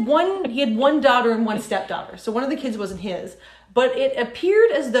he said he had 1 daughter and 1 stepdaughter, so one of the kids wasn't his, but it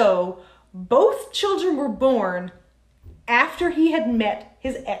appeared as though both children were born after he had met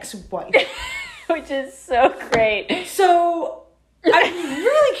his ex-wife. Which is so great. So I'm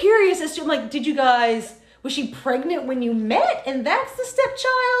really curious as to, like, was she pregnant when you met and that's the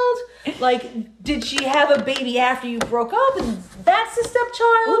stepchild? Like, did she have a baby after you broke up and that's the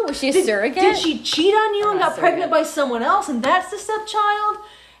stepchild? Ooh, was she a surrogate? Did she cheat on you and got surrogate. pregnant by someone else and that's the stepchild?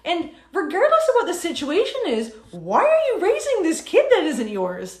 And regardless of what the situation is, why are you raising this kid that isn't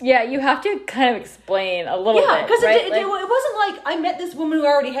yours? Yeah, you have to kind of explain a little bit. Yeah, because right? it wasn't like I met this woman who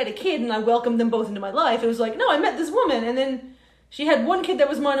already had a kid and I welcomed them both into my life. It was like, no, I met this woman and then she had 1 kid that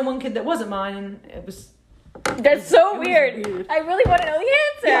was mine and 1 kid that wasn't mine, and it was... That's so weird. I really want to know the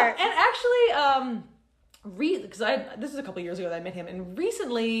answer. Yeah, and actually, because this is a couple years ago that I met him, and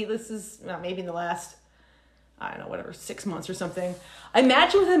recently, this is maybe in the last, I don't know, whatever, 6 months or something, I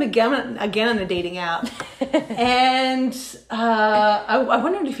matched with him again on a dating app, and I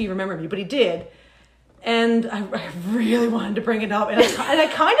wondered if he remembered me, but he did, and I really wanted to bring it up, and I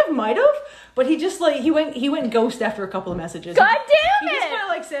kind of might have, but he just he went ghost after a couple of messages. God damn He just it! kind of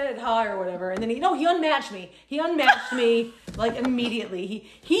like said hi or whatever, and then he unmatched me. He unmatched me like immediately.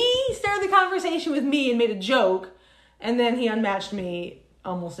 He started the conversation with me and made a joke, and then he unmatched me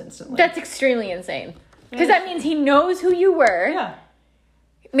almost instantly. That's extremely insane. Because that means he knows who you were. Yeah.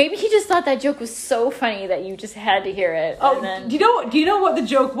 Maybe he just thought that joke was so funny that you just had to hear it. Oh, and then do you know what the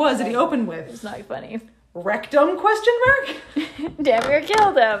joke was that he opened with? it's not funny. Rectum ? Damn near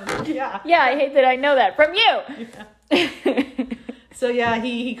killed him. Yeah. Yeah, I hate that I know that from you. Yeah. So yeah,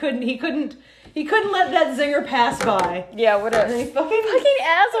 he couldn't let that zinger pass by. Yeah, what And a he fucking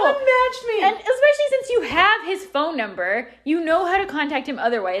asshole. unmatched me. And especially since you have his phone number, you know how to contact him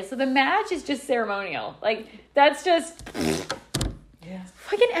otherwise. So the match is just ceremonial. Like, that's just yeah,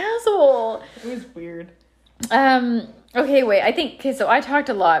 fucking asshole. it was weird. Okay, wait. So I talked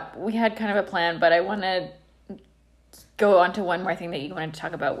a lot. We had kind of a plan, but I want to go on to one more thing that you wanted to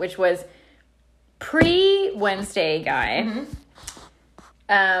talk about, which was pre-Wednesday guy.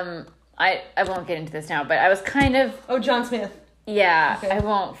 Mm-hmm. I won't get into this now, but I was kind of... Oh, John Smith. Yeah, Okay. I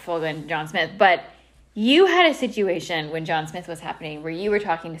won't full go into John Smith, but You had a situation when John Smith was happening where you were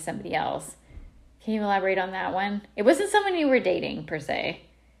talking to somebody else. Can you elaborate on that one? It wasn't someone you were dating, per se.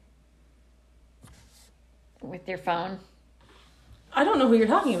 With your phone. I don't know who you're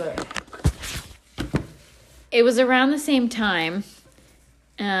talking about. It was around the same time.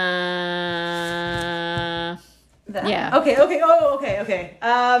 Yeah. Okay. Oh, okay.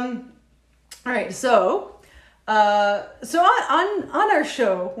 All right. So on our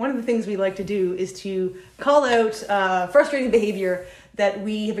show, one of the things we like to do is to call out frustrating behavior that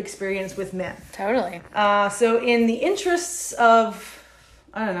we have experienced with men. Totally. So in the interests of,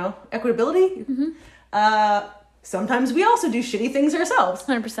 I don't know, equitability, sometimes we also do shitty things ourselves.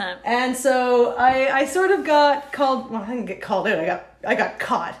 100%. And so I sort of got called, well, I didn't get called out, I got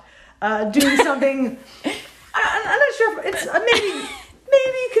caught doing something. I'm not sure if it's maybe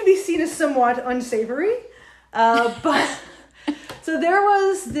it could be seen as somewhat unsavory, but so there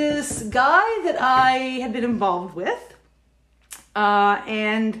was this guy that I had been involved with,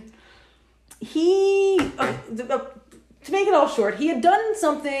 and he, to make it all short, he had done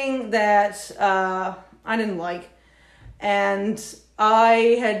something that I didn't like, and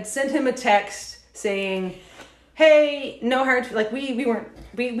I had sent him a text saying, "Hey, no hard," like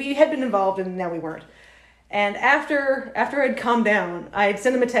we had been involved and now we weren't. And after I'd calmed down, I'd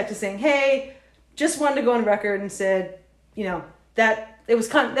sent him a text saying, "Hey, just wanted to go on record and said, you know, that it was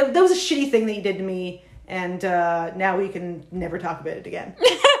that was a shitty thing that you did to me, and now we can never talk about it again."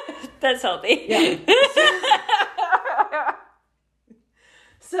 That's healthy. Yeah.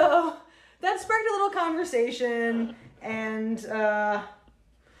 So that sparked a little conversation, and I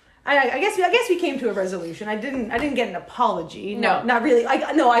guess we came to a resolution. I didn't get an apology. No. Not really.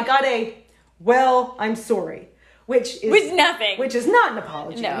 I got a, "Well, I'm sorry," which is nothing. Which is not an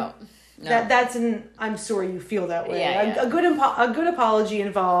apology. No. That's an "I'm sorry you feel that way." Yeah. A good apology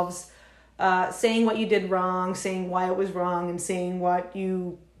involves saying what you did wrong, saying why it was wrong, and saying what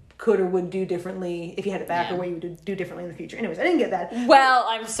you could or would do differently if you had it back, or what you would do differently in the future. Anyways, I didn't get that. "Well,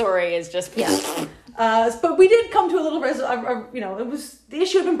 I'm sorry" is just... Yeah. But we did come to a little it was, the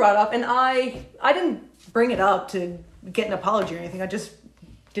issue had been brought up, and I didn't bring it up to get an apology or anything. I just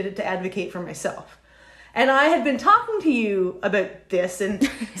did it to advocate for myself. And I had been talking to you about this and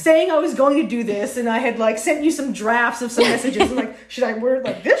saying I was going to do this, and I had like sent you some drafts of some messages and like, should I word it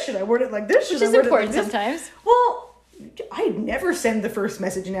like this? Should I word it like this? Should Which I is word important it like this? sometimes. Well, I never send the first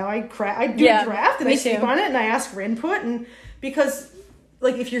message now. I do a draft and I sleep on it and I ask for input, and because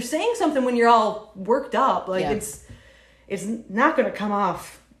like if you're saying something when you're all worked up, like it's not going to come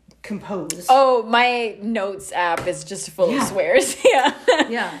off composed. Oh, my notes app is just full of swears. Yeah.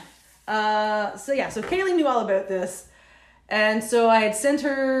 Yeah. So Kaylee knew all about this. And so I had sent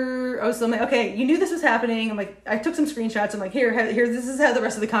her, I'm like, okay, you knew this was happening. I'm like, I took some screenshots. I'm like, here, this is how the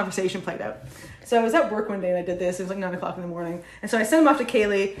rest of the conversation played out. So I was at work one day and I did this. It was like 9:00 in the morning. And so I sent them off to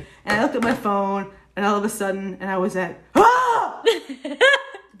Kaylee, and I looked at my phone, and all of a sudden, and I was at,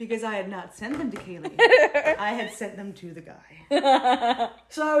 because I had not sent them to Kaylee. I had sent them to the guy.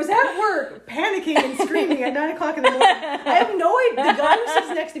 So I was at work panicking and screaming at 9:00 in the morning. I have no idea. The guy who sits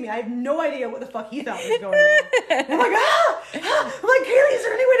next to me, I have no idea what the fuck he thought was going on. And I'm like, I'm like, "Kaylee, is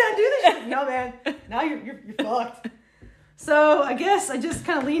there any way to undo this?" She's like, "No, man. Now you're fucked." So I guess I just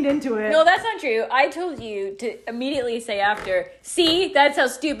kind of leaned into it. No, that's not true. I told you to immediately say after, "See, that's how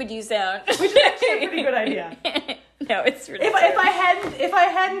stupid you sound." Which is actually a pretty good idea. No, it's ridiculous. If I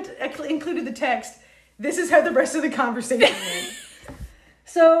hadn't included the text, this is how the rest of the conversation went.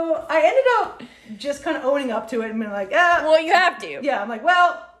 So I ended up just kind of owning up to it and being like, well, you have to. Yeah, I'm like,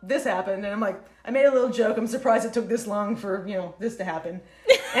 well, this happened, and I'm like, I made a little joke. I'm surprised it took this long for this to happen.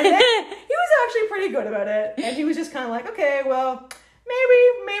 And then he was actually pretty good about it, and he was just kind of like, okay, well,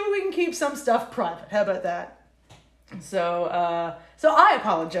 maybe we can keep some stuff private. How about that? So I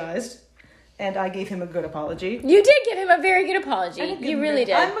apologized. And I gave him a good apology. You did give him a very good apology. You really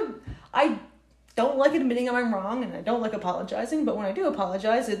did. I don't like admitting I'm wrong, and I don't like apologizing. But when I do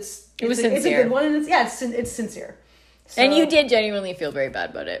apologize, it's sincere. It's a good one, and it's sincere. So, and you did genuinely feel very bad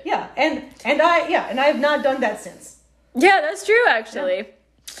about it. Yeah, and I have not done that since. Yeah, that's true. Actually,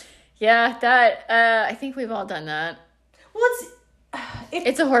 yeah, that I think we've all done that. Well,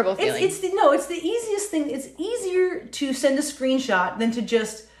 it's a horrible feeling. It's the easiest thing. It's easier to send a screenshot than to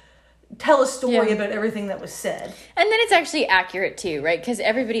just tell a story about everything that was said. And then it's actually accurate too, right? Because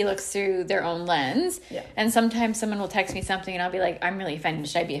everybody looks through their own lens. Yeah. And sometimes someone will text me something and I'll be like, "I'm really offended.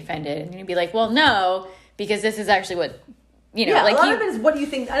 Should I be offended?" And you'd be like, "Well, no, because this is actually what, Yeah, like a lot of it is what do you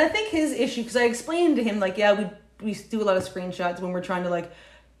think? And I think his issue, because I explained to him, like, we do a lot of screenshots when we're trying to, like,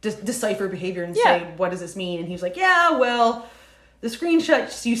 decipher behavior and say, what does this mean? And he was like, yeah, well, the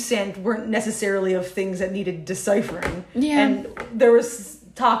screenshots you sent weren't necessarily of things that needed deciphering. Yeah. And there was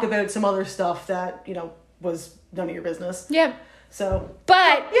talk about some other stuff that, was none of your business. Yeah. So.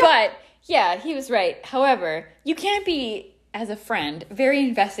 But yeah, he was right. However, you can't be, as a friend, very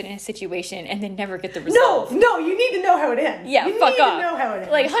invested in a situation and then never get the result. No, you need to know how it ends. Yeah, you fuck need off. to know how it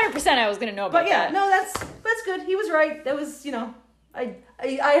ends. Like 100% I was going to know about that. But yeah, no, that's good. He was right. That was, I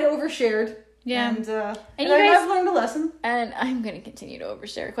had overshared. Yeah. And you I've learned a lesson. And I'm going to continue to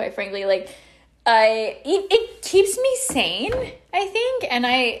overshare, quite frankly. Like, it keeps me sane, I think. And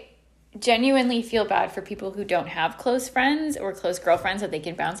I genuinely feel bad for people who don't have close friends or close girlfriends that they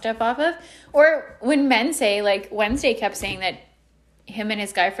can bounce stuff off of. Or when men say, like, Wednesday kept saying that him and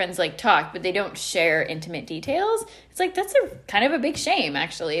his guy friends, like, talk, but they don't share intimate details. It's like, that's a kind of a big shame,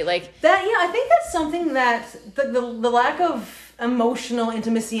 actually. Like that, yeah, I think that's something that the lack of emotional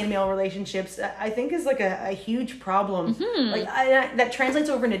intimacy in male relationships, I think, is like a huge problem. Mm-hmm. Like that translates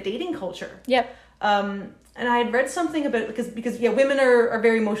over into dating culture. Yep. And I had read something about, because women are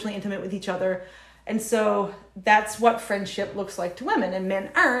very emotionally intimate with each other, and so that's what friendship looks like to women, and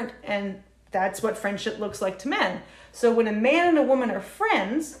men aren't, and that's what friendship looks like to men. So when a man and a woman are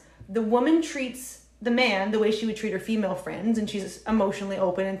friends, the woman treats the man the way she would treat her female friends, and she's emotionally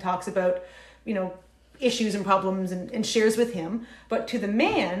open and talks about, issues and problems and shares with him. But to the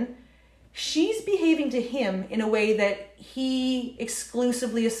man, she's behaving to him in a way that he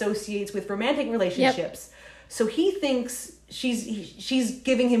exclusively associates with romantic relationships. Yep. So he thinks she's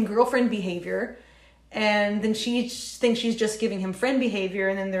giving him girlfriend behavior, and then she thinks she's just giving him friend behavior,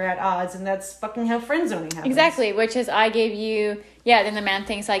 and then they're at odds, and that's fucking how friend zoning happens. Exactly, which is I gave you, then the man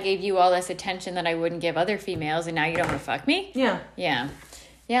thinks I gave you all this attention that I wouldn't give other females, and now you don't want to fuck me? Yeah. Yeah,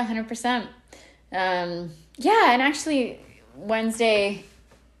 100%. And actually Wednesday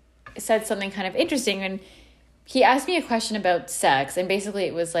said something kind of interesting, and he asked me a question about sex, and basically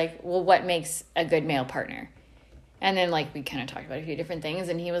it was like, well, what makes a good male partner? And then, like, we kind of talked about a few different things,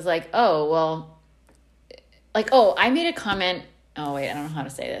 and he was like, I made a comment. Oh, wait, I don't know how to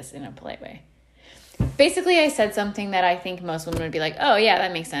say this in a polite way. Basically, I said something that I think most women would be like, oh, yeah,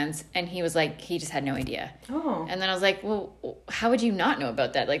 that makes sense. And he was like, he just had no idea. Oh. And then I was like, well, how would you not know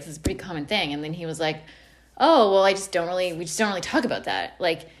about that? Like, this is a pretty common thing. And then he was like, oh, well, we just don't really talk about that.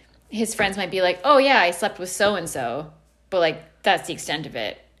 Like, his friends might be like, oh, yeah, I slept with so-and-so. But, like, that's the extent of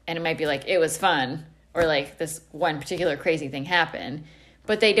it. And it might be like, it was fun. Or, like, this one particular crazy thing happened.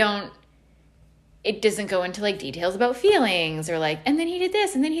 But it doesn't go into, like, details about feelings or, like, and then he did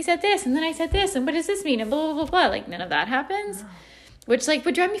this, and then he said this, and then I said this, and what does this mean, and blah, blah, blah, blah. Like, none of that happens. Which, like,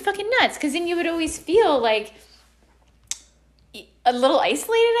 would drive me fucking nuts, because then you would always feel, like, a little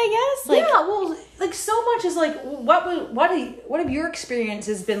isolated, I guess. Like, yeah, well, like, so much is, like, what have your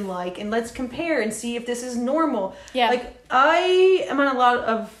experiences been like, and let's compare and see if this is normal. Yeah. Like, I am on a lot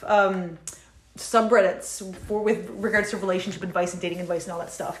of subreddits with regards to relationship advice and dating advice and all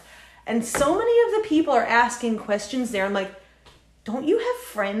that stuff. And so many of the people are asking questions there. I'm like, don't you have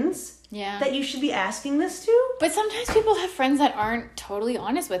friends that you should be asking this to? But sometimes people have friends that aren't totally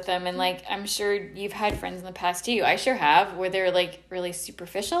honest with them. And, like, I'm sure you've had friends in the past too. I sure have, where they're, like, really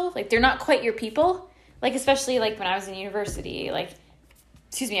superficial. Like, they're not quite your people. Like, especially, like, when I was in university, like,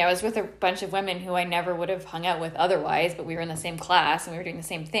 I was with a bunch of women who I never would have hung out with otherwise, but we were in the same class and we were doing the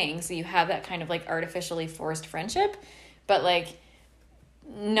same thing. So you have that kind of, like, artificially forced friendship. But, like,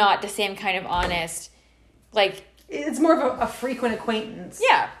 not the same kind of honest, like, it's more of a frequent acquaintance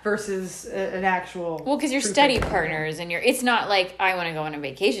versus an actual, well, because you're study partners, and it's not like I want to go on a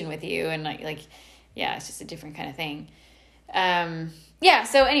vacation with you, and like it's just a different kind of thing.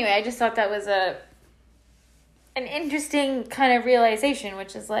 So anyway, I just thought that was an interesting kind of realization,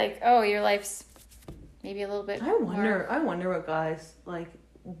 which is like, oh, your life's maybe a little bit I wonder what guys like,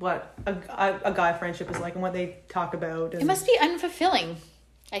 what a guy friendship is like, and what they talk about. And... It must be unfulfilling,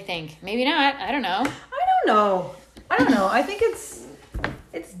 I think. Maybe not. I don't know. I don't know. I think it's.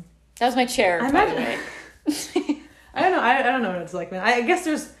 That was my chair. I don't know. I don't know what it's like, man. I guess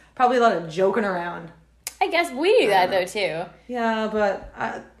there's probably a lot of joking around. I guess we do that though too. Yeah, but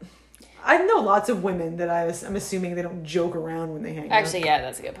I know lots of women that I'm assuming they don't joke around when they hang out. Actually, yeah,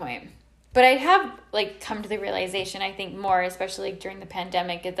 that's a good point. But I have, like, come to the realization, I think more, especially, like, during the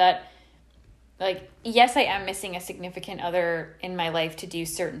pandemic, is that, like, yes, I am missing a significant other in my life to do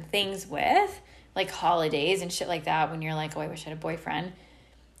certain things with, like holidays and shit like that, when you're like, oh, I wish I had a boyfriend.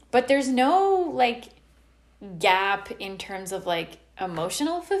 But there's no, like, gap in terms of, like,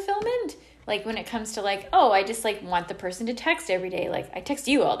 emotional fulfillment. Like, when it comes to, like, oh, I just, like, want the person to text every day. Like, I text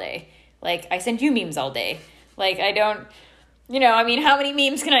you all day. Like, I send you memes all day. Like, I don't, I mean, how many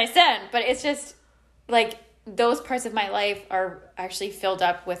memes can I send? But it's just, like, those parts of my life are actually filled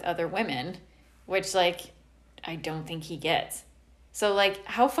up with other women, which, like, I don't think he gets. So, like,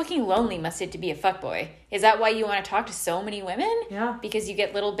 how fucking lonely must it to be a fuckboy? Is that why you want to talk to so many women? Yeah. Because you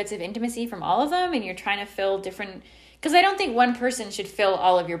get little bits of intimacy from all of them, and you're trying to fill different... Because I don't think one person should fill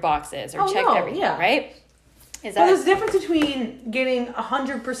all of your boxes or check everything, right? Is that... Well, there's a difference between getting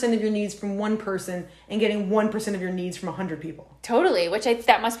 100% of your needs from one person and getting 1% of your needs from 100 people. Totally, which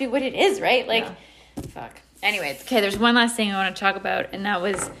that must be what it is, right? Like, fuck. Anyways, okay, there's one last thing I want to talk about, and that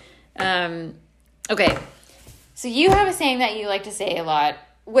was... okay, so you have a saying that you like to say a lot,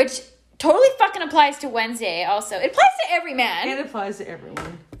 which totally fucking applies to Wednesday also. It applies to every man. And it applies to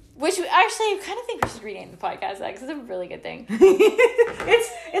everyone. Which, actually, I kind of think we should rename the podcast that, because it's a really good thing.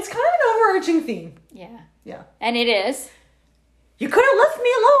 It's kind of an overarching theme. Yeah. Yeah. And it is. You could have left me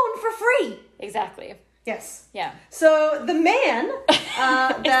alone for free. Exactly. Yes. Yeah. So the man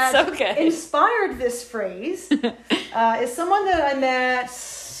that so good. inspired this phrase is someone that I met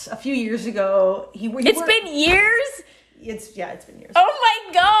a few years ago. It's been years? It's been years. Oh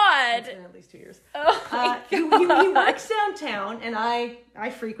my God. It's been at least 2 years. Oh my God. He works downtown, and I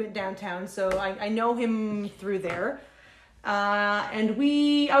frequent downtown, so I know him through there. And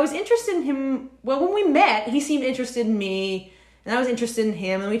I was interested in him. Well, when we met, he seemed interested in me, and I was interested in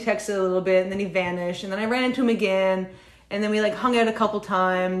him, and we texted a little bit, and then he vanished, and then I ran into him again, and then we like hung out a couple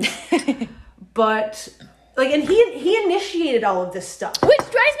times. But like, and he initiated all of this stuff, which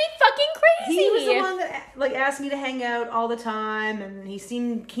drives me fucking crazy. He was the one that like asked me to hang out all the time, and he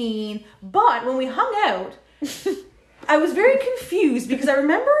seemed keen. But when we hung out, I was very confused because I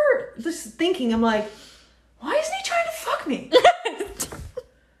remember just thinking, I'm like, why isn't he trying to fuck me?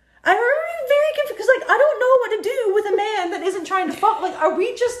 I remember being very confused because, like, I don't know what to do with a man that isn't trying to fuck. Like,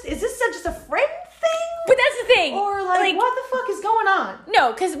 is this just a friend thing? But that's the thing. Or, like what the fuck is going on?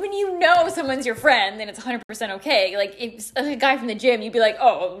 No, because when you know someone's your friend, then it's 100% okay. Like, if a guy from the gym, you'd be like,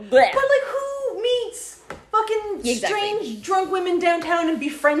 oh, bleh. But, like, who meets fucking strange drunk women downtown and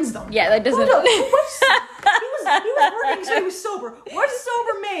befriends them? Yeah, that doesn't... He was working, so he was sober. What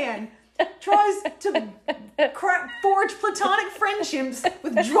sober man tries to forge platonic friendships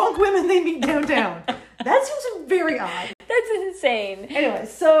with drunk women they meet downtown? That seems very odd. That's insane. Anyway,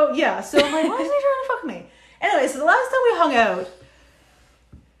 so I'm like, why is he trying to fuck me? Anyway, so the last time we hung out,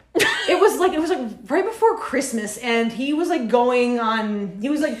 it was like right before Christmas, and he was like going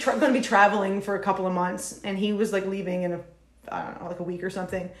to be traveling for a couple of months, and he was like leaving in like a week or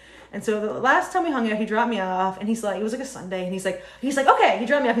something. And so the last time we hung out, he dropped me off, and he's like, it was like a Sunday, and he's like, okay, he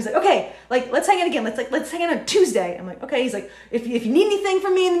dropped me off. He's like, okay, like, let's hang out again. Let's hang out on Tuesday. I'm like, okay. He's like, if you need anything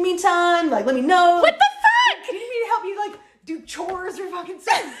from me in the meantime, like, let me know. What the fuck? Do you need me to help you, like, do chores or fucking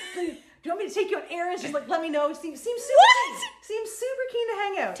something? Do you want me to take you on errands? Just like, let me know. Seems super keen to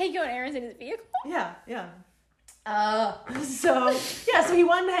hang out. Take you on errands in his vehicle? Yeah. So he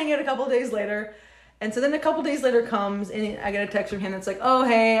wanted to hang out a couple of days later. And so then a couple days later comes, and I get a text from him that's like, oh,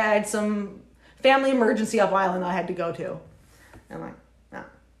 hey, I had some family emergency up island I had to go to. And I'm like, nah.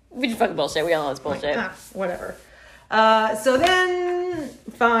 Which fucking bullshit. We all know it's bullshit. Like, whatever. So then,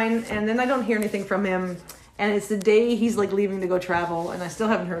 fine. And then I don't hear anything from him. And it's the day he's like leaving to go travel, and I still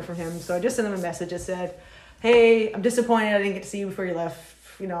haven't heard from him. So I just sent him a message that said, hey, I'm disappointed I didn't get to see you before you left.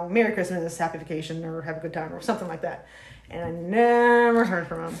 You know, Merry Christmas, happy vacation, or have a good time, or something like that. And I never heard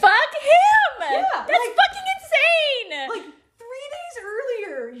from him. Fuck him! Yeah, that's fucking insane! Like, 3 days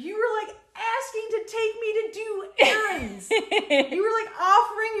earlier, you were like asking to take me to do errands. You were like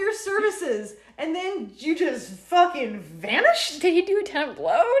offering your services, and then you just fucking vanished? Did he do a 10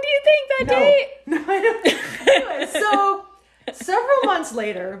 blow, do you think, that day? No, I don't. Anyway, so several months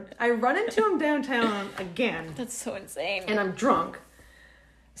later, I run into him downtown again. That's so insane. And I'm drunk.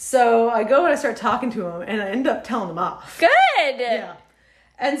 So I go and I start talking to him, and I end up telling him off. Good! Yeah.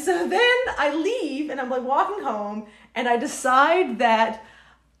 And so then I leave, and I'm like walking home, and I decide that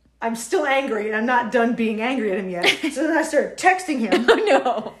I'm still angry, and I'm not done being angry at him yet. So then I start texting him. Oh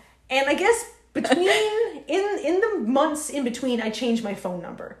no. And I guess in the months in between, I changed my phone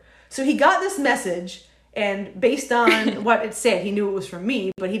number. So he got this message, and based on what it said, he knew it was from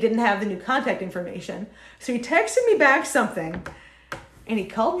me, but he didn't have the new contact information. So he texted me back something, and he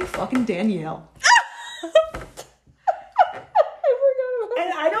called me fucking Danielle.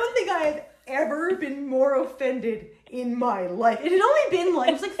 And I don't think I had ever been more offended in my life. It had only been like,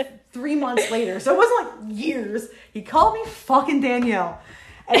 it was like 3 months later, so it wasn't like years. He called me fucking Danielle,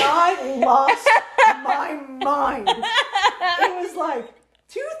 and I lost my mind. It was like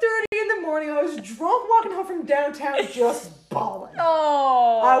 2:30 in the morning. I was drunk walking home from downtown just bawling.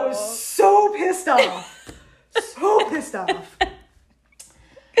 Oh. I was so pissed off. So pissed off.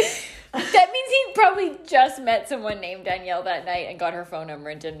 That means he probably just met someone named Danielle that night and got her phone number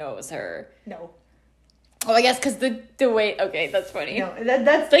and didn't know it was her. No. Oh, I guess because the way... Okay, that's funny. No,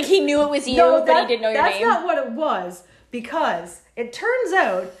 that's... Like, he knew it was you, but he didn't know your name. That's not what it was. Because it turns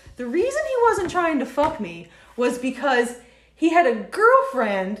out the reason he wasn't trying to fuck me was because he had a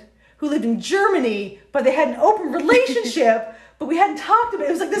girlfriend who lived in Germany, but they had an open relationship, but we hadn't talked about it.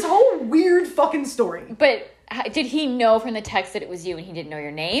 It was like this whole weird fucking story. But... Did he know from the text that it was you and he didn't know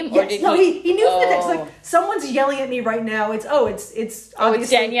your name? Yes, or did he knew from the text. Like, someone's yelling at me right now. It's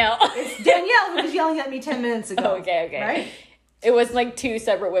Danielle. It's Danielle who was yelling at me 10 minutes ago. Okay. Right? It was like two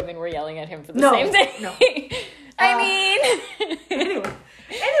separate women were yelling at him for the same thing. No.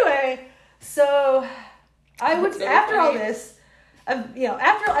 Anyway, so I would, so after all this,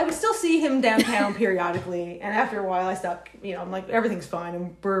 after I would still see him downtown periodically, and after a while I stopped, I'm like, everything's fine,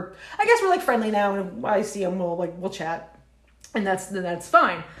 and I guess we're like friendly now, and I see him, we'll chat, and that's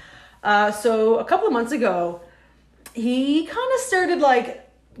fine. So a couple of months ago, he kind of started like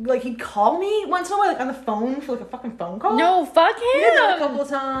he'd call me once in a while, like on the phone for like a fucking phone call. No, fuck him. He did that a couple of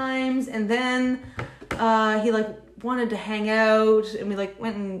times, and then he like wanted to hang out, and we like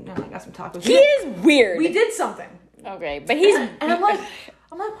went and got some tacos. He is weird. We did something. Okay, but he's... And I'm like,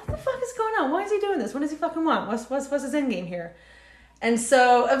 what the fuck is going on? Why is he doing this? What does he fucking want? What's his end game here? And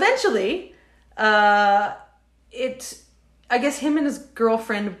so eventually, I guess him and his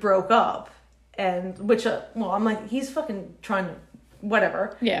girlfriend broke up, and I'm like, he's fucking trying to,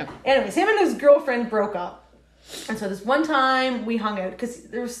 whatever. Yeah. Anyways, him and his girlfriend broke up. And so this one time we hung out, because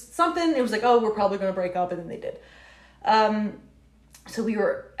there was something, it was like, oh, we're probably going to break up, and then they did. So we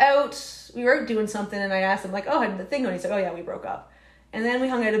were out doing something, and I asked him, like, oh, how did the thing go? And he's like, oh, yeah, we broke up. And then we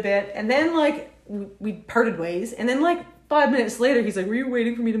hung out a bit, and then, like, we parted ways, and then, like, 5 minutes later, he's like, were you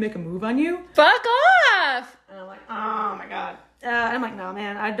waiting for me to make a move on you? Fuck off! And I'm like, oh, my God. And I'm like, no,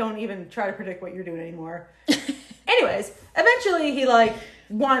 man, I don't even try to predict what you're doing anymore. Anyways, eventually,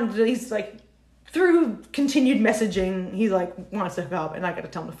 he's, like, through continued messaging, he, like, wants to hook up, and I got to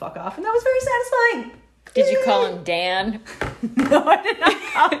tell him to fuck off, and that was very satisfying. Did you call him Dan? No, I did not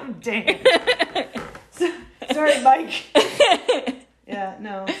call him Dan. Sorry, Mike. Yeah,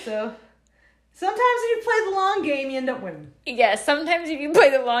 no. So sometimes if you play the long game, you end up winning. Yeah, sometimes if you play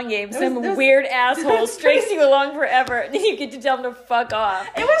the long game, weird asshole strings you along forever, and you get to tell him to fuck off.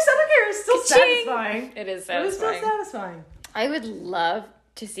 It was still satisfying. It is satisfying. It was still satisfying. I would love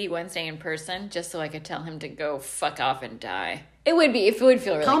to see Wednesday in person, just so I could tell him to go fuck off and die. It would feel really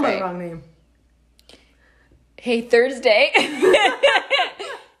great. Call my wrong name. Hey, Thursday.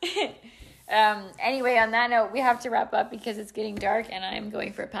 Anyway, on that note, we have to wrap up because it's getting dark and I'm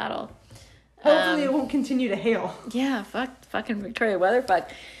going for a paddle. Hopefully it won't continue to hail. Yeah, fucking Victoria weather,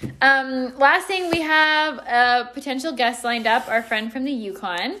 fuck. Last thing, we have a potential guest lined up, our friend from the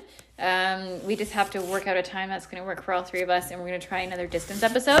Yukon. We just have to work out a time that's going to work for all three of us, and we're going to try another distance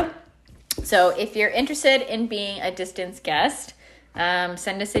episode. So if you're interested in being a distance guest,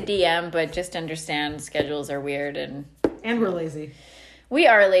 send us a DM, but just understand schedules are weird and we're lazy. We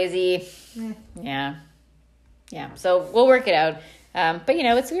are lazy. Yeah. So we'll work it out. But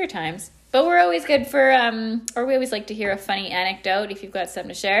it's weird times. But we're always good for, or we always like to hear a funny anecdote if you've got something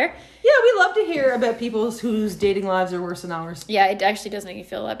to share. Yeah, we love to hear about people whose dating lives are worse than ours. Yeah, it actually does make me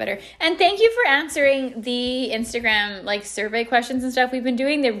feel a lot better. And thank you for answering the Instagram, survey questions and stuff we've been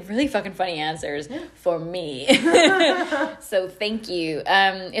doing. They're really fucking funny answers for me. So thank you.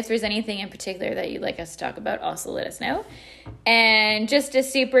 If there's anything in particular that you'd like us to talk about, also let us know. And just a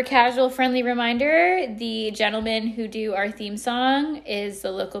super casual, friendly reminder, the gentlemen who do our theme song is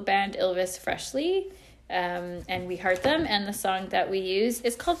the local band Ilvis Freshly. And we heart them, and the song that we use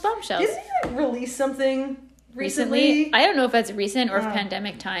is called Bombshells. Didn't he release something recently? I don't know if that's recent or if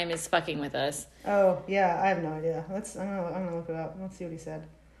pandemic time is fucking with us. Oh, yeah, I have no idea. I'm gonna look it up. Let's see what he said.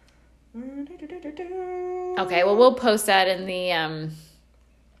 Okay, well, we'll post that in the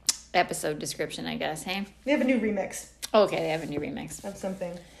episode description, I guess, hey? They have a new remix. Okay, they have a new remix. Of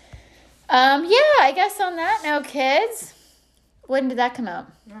something. I guess on that note, kids, when did that come out?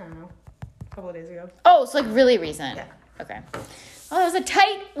 I don't know. A couple of days ago. Oh, it's really recent. Yeah. Okay. Oh, that was a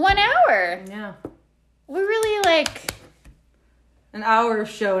tight 1 hour. Yeah. We're really an hour of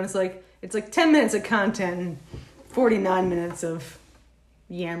show, and it's 10 minutes of content and 49 minutes of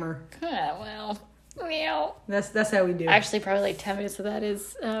yammer. Well. That's how we do. Actually, probably 10 minutes of that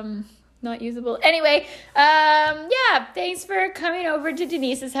is not usable. Anyway, thanks for coming over to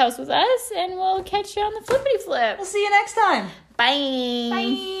Denise's house with us, and we'll catch you on the flippity flip. We'll see you next time. Bye.